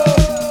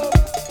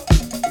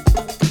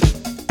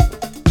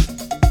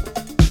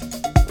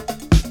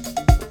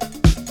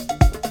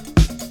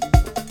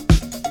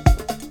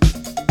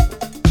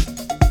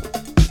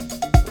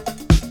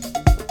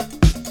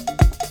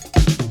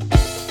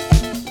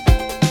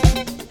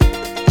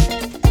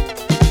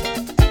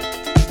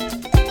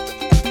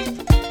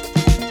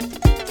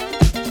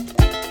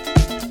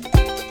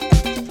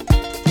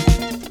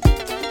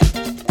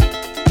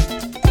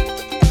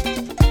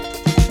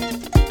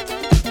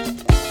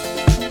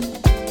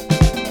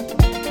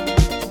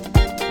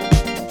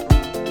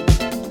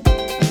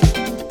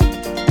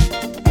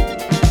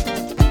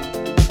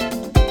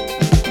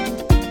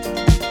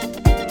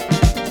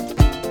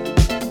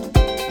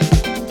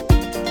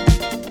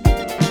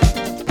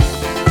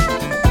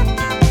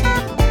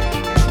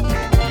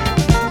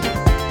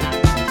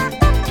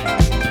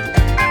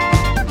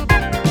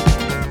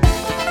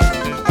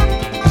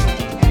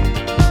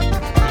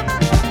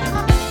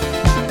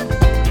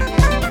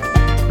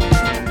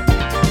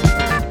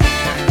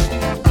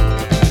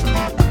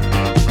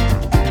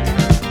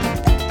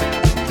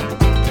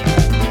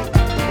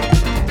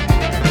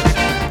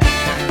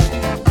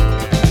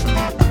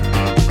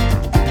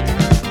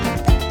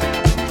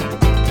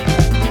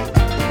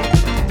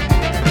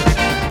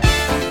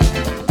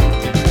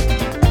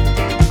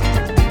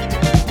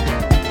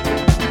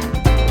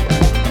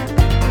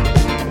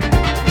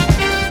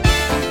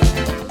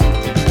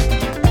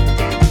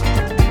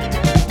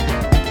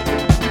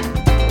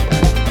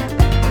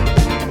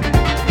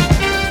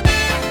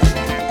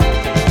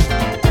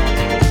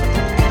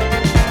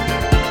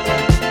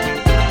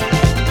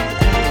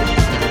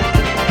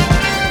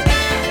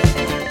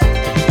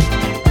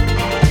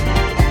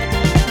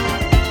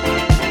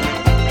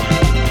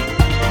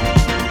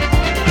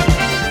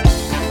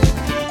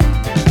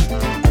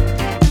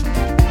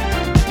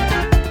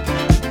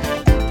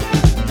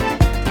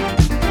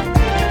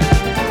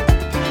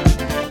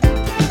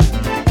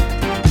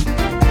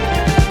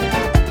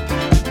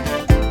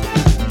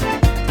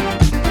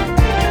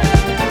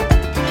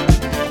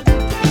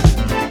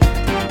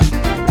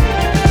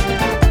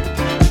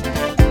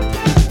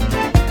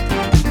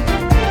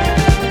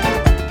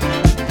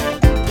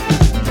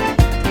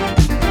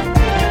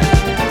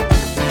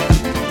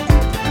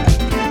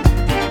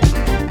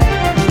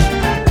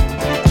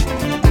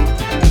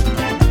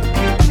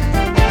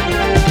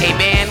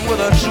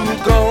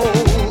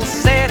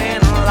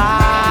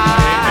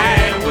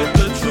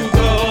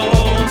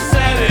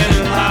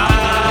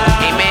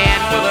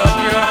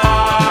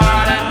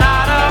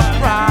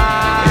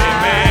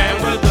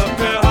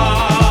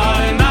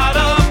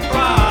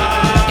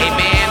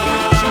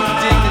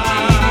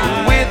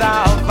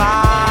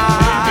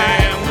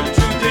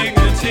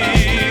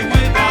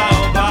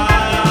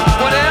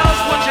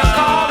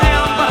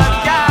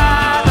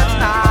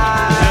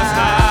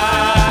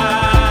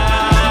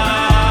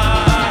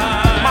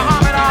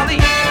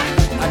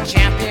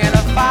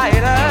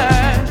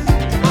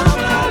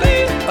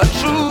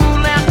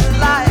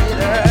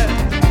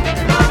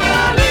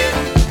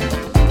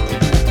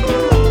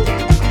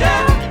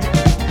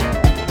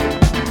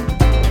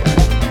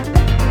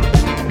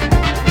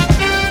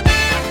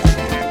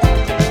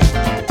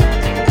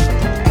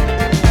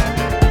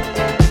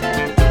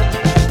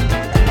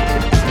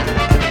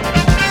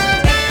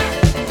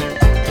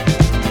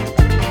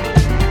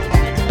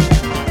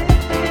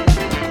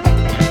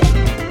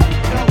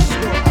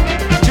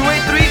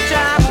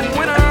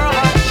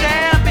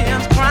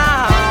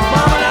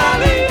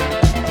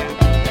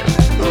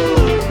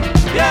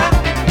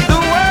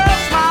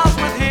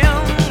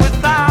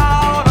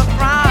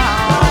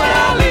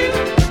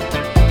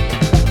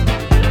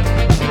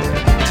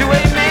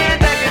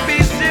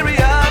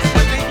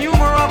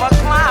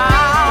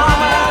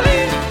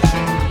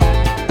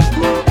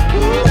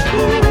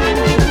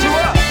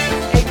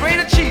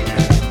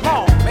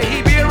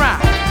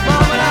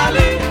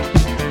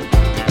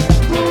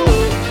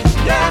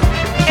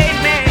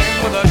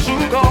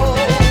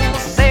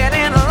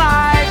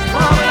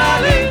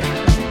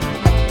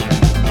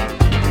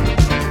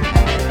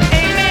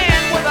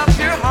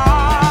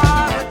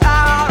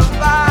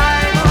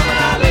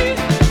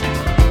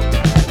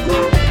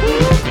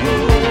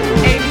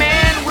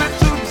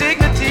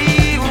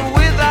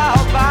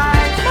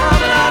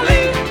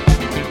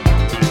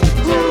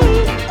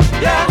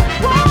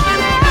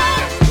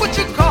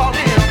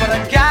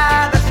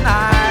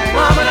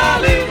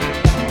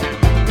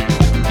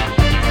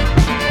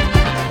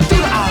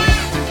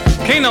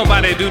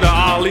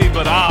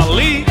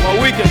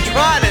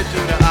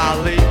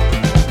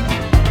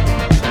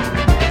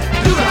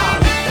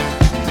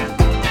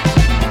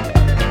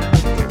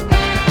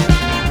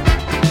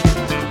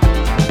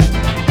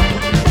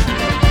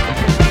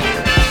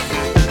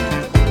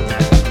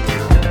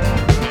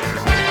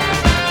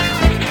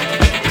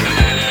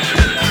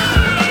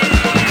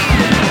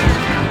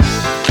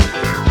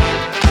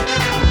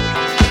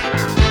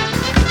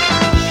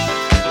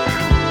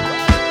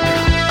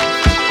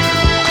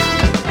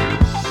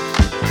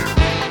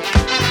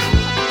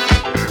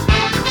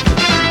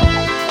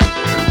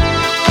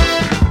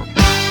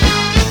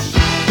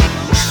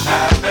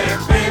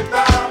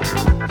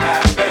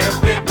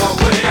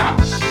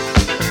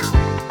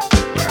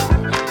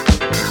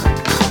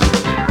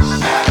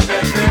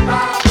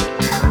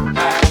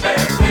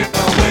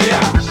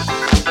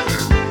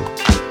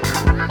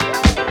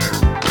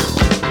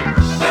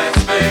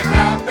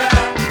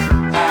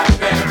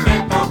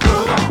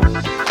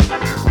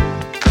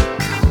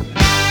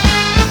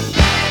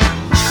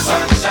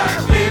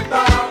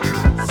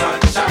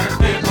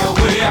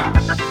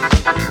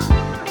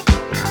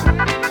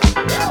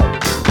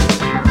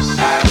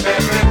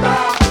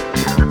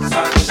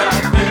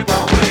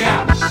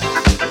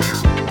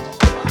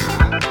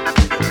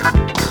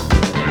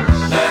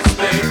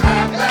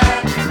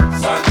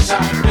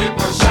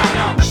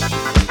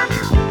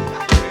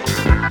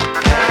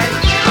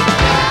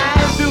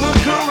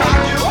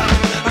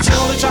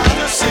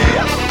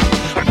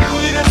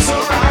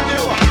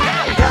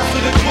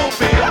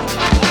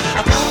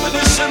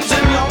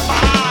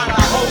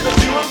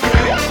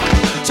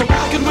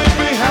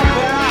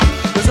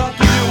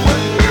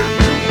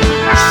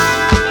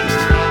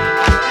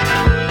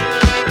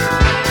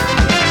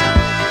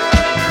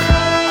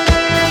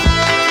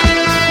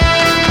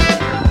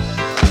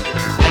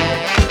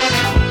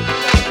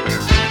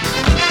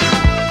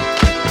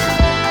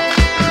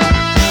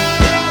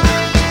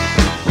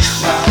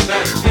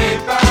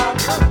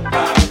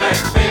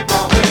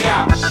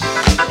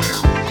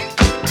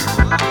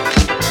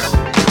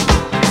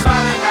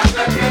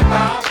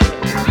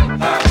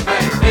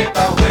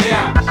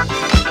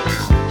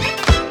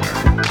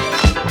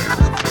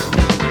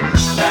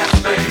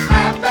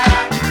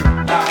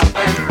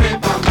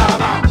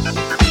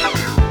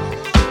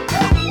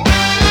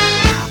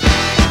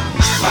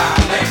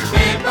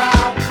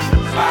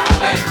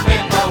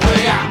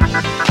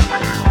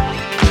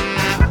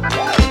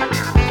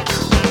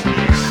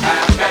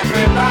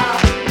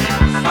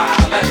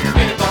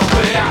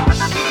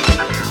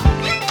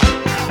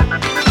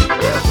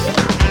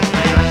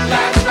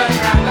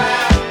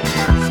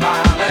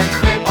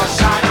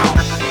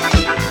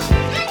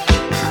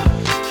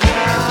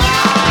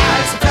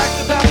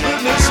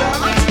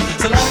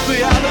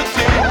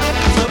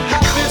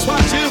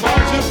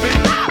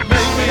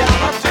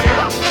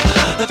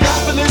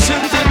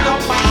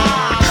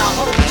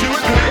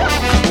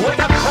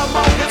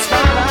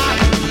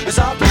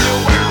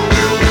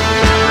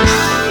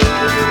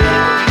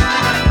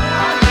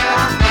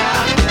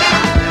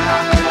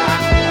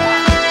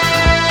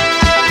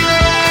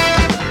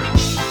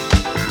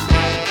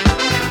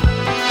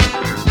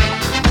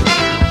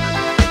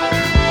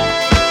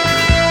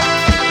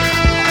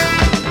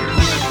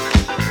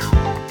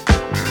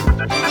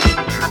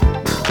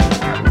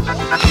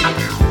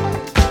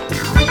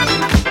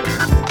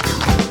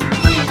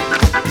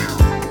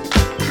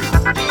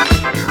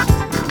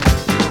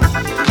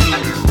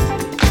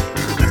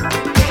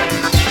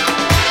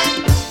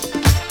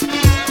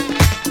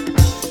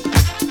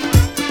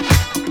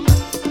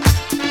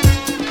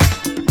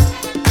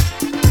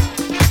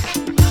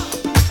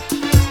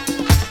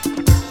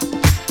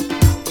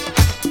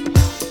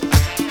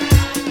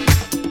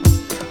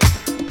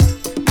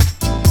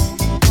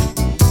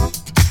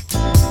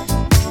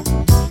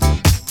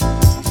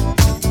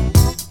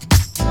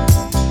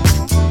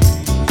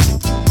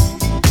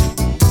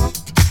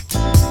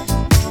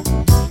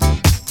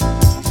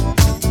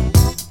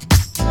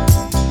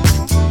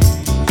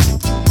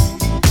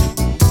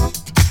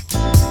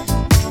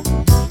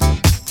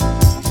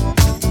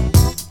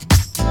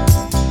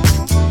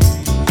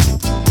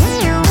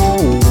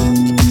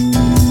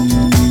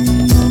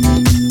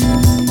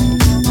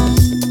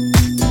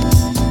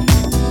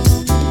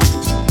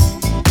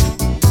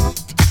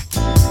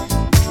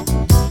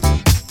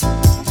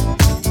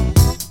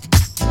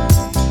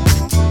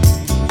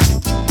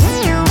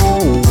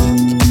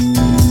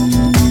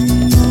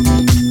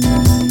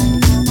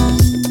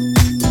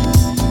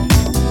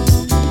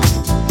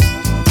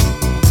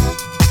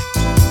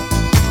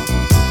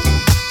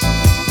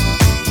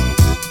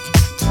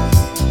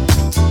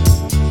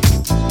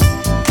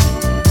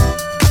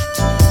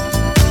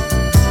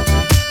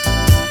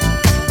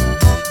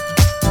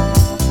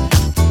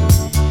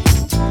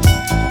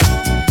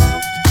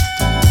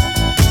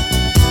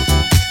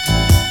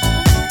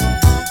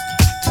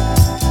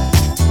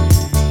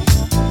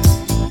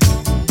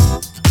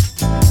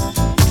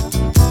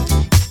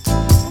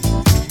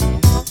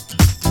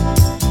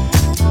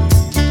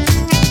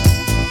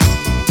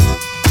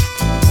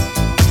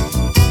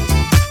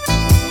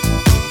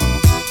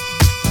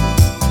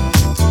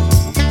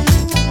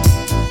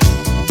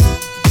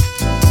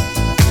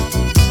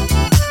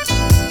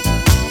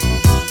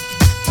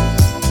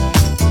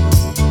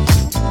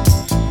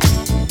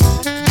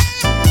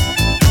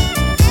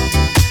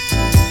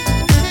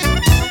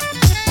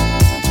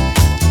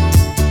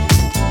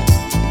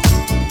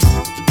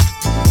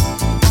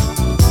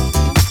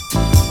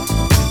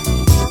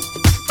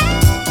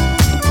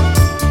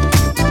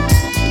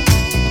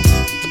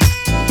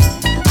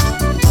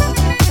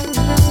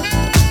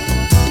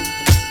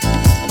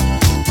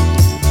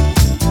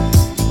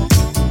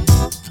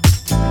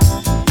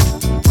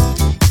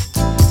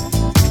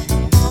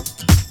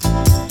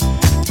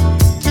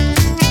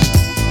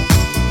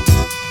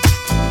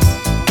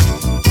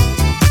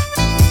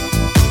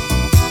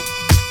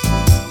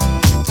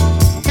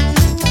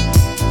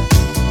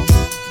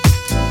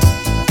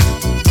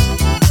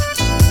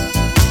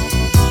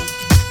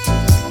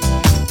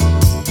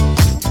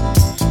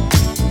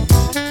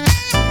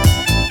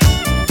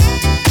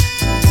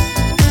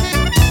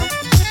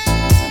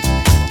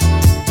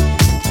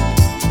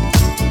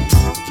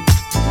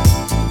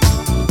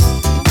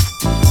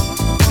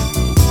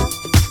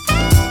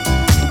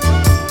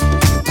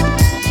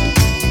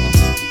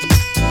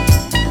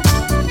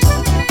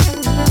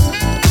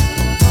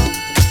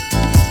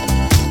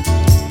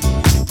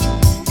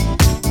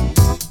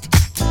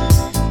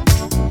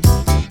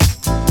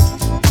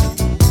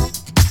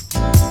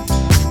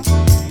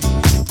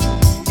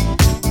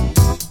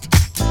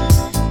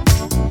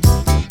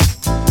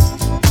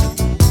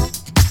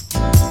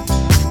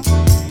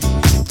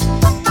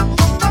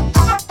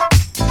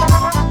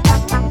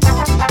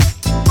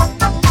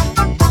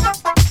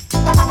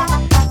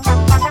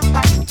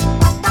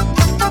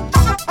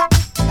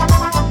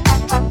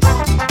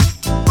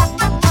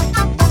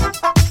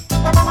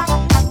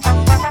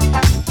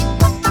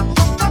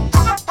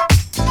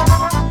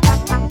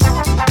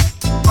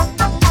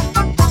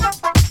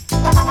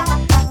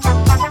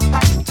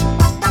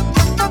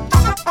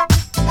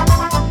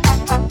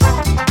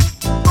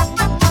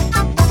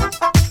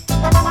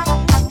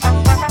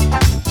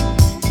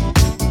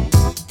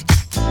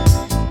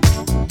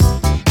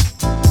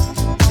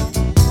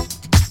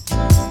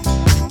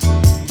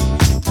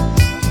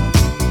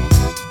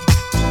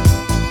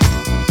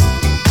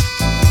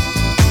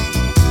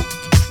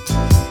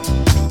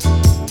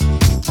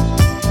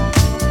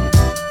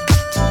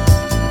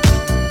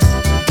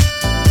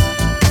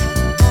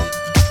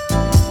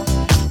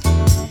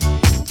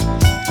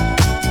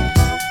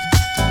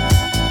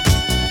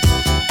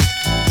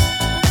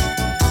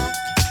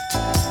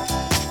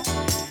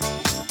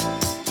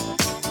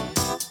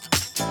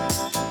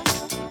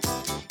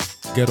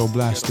 Ghetto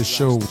Blaster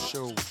Show.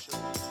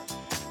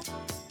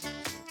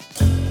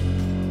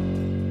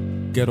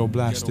 Ghetto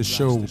Blaster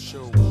Show.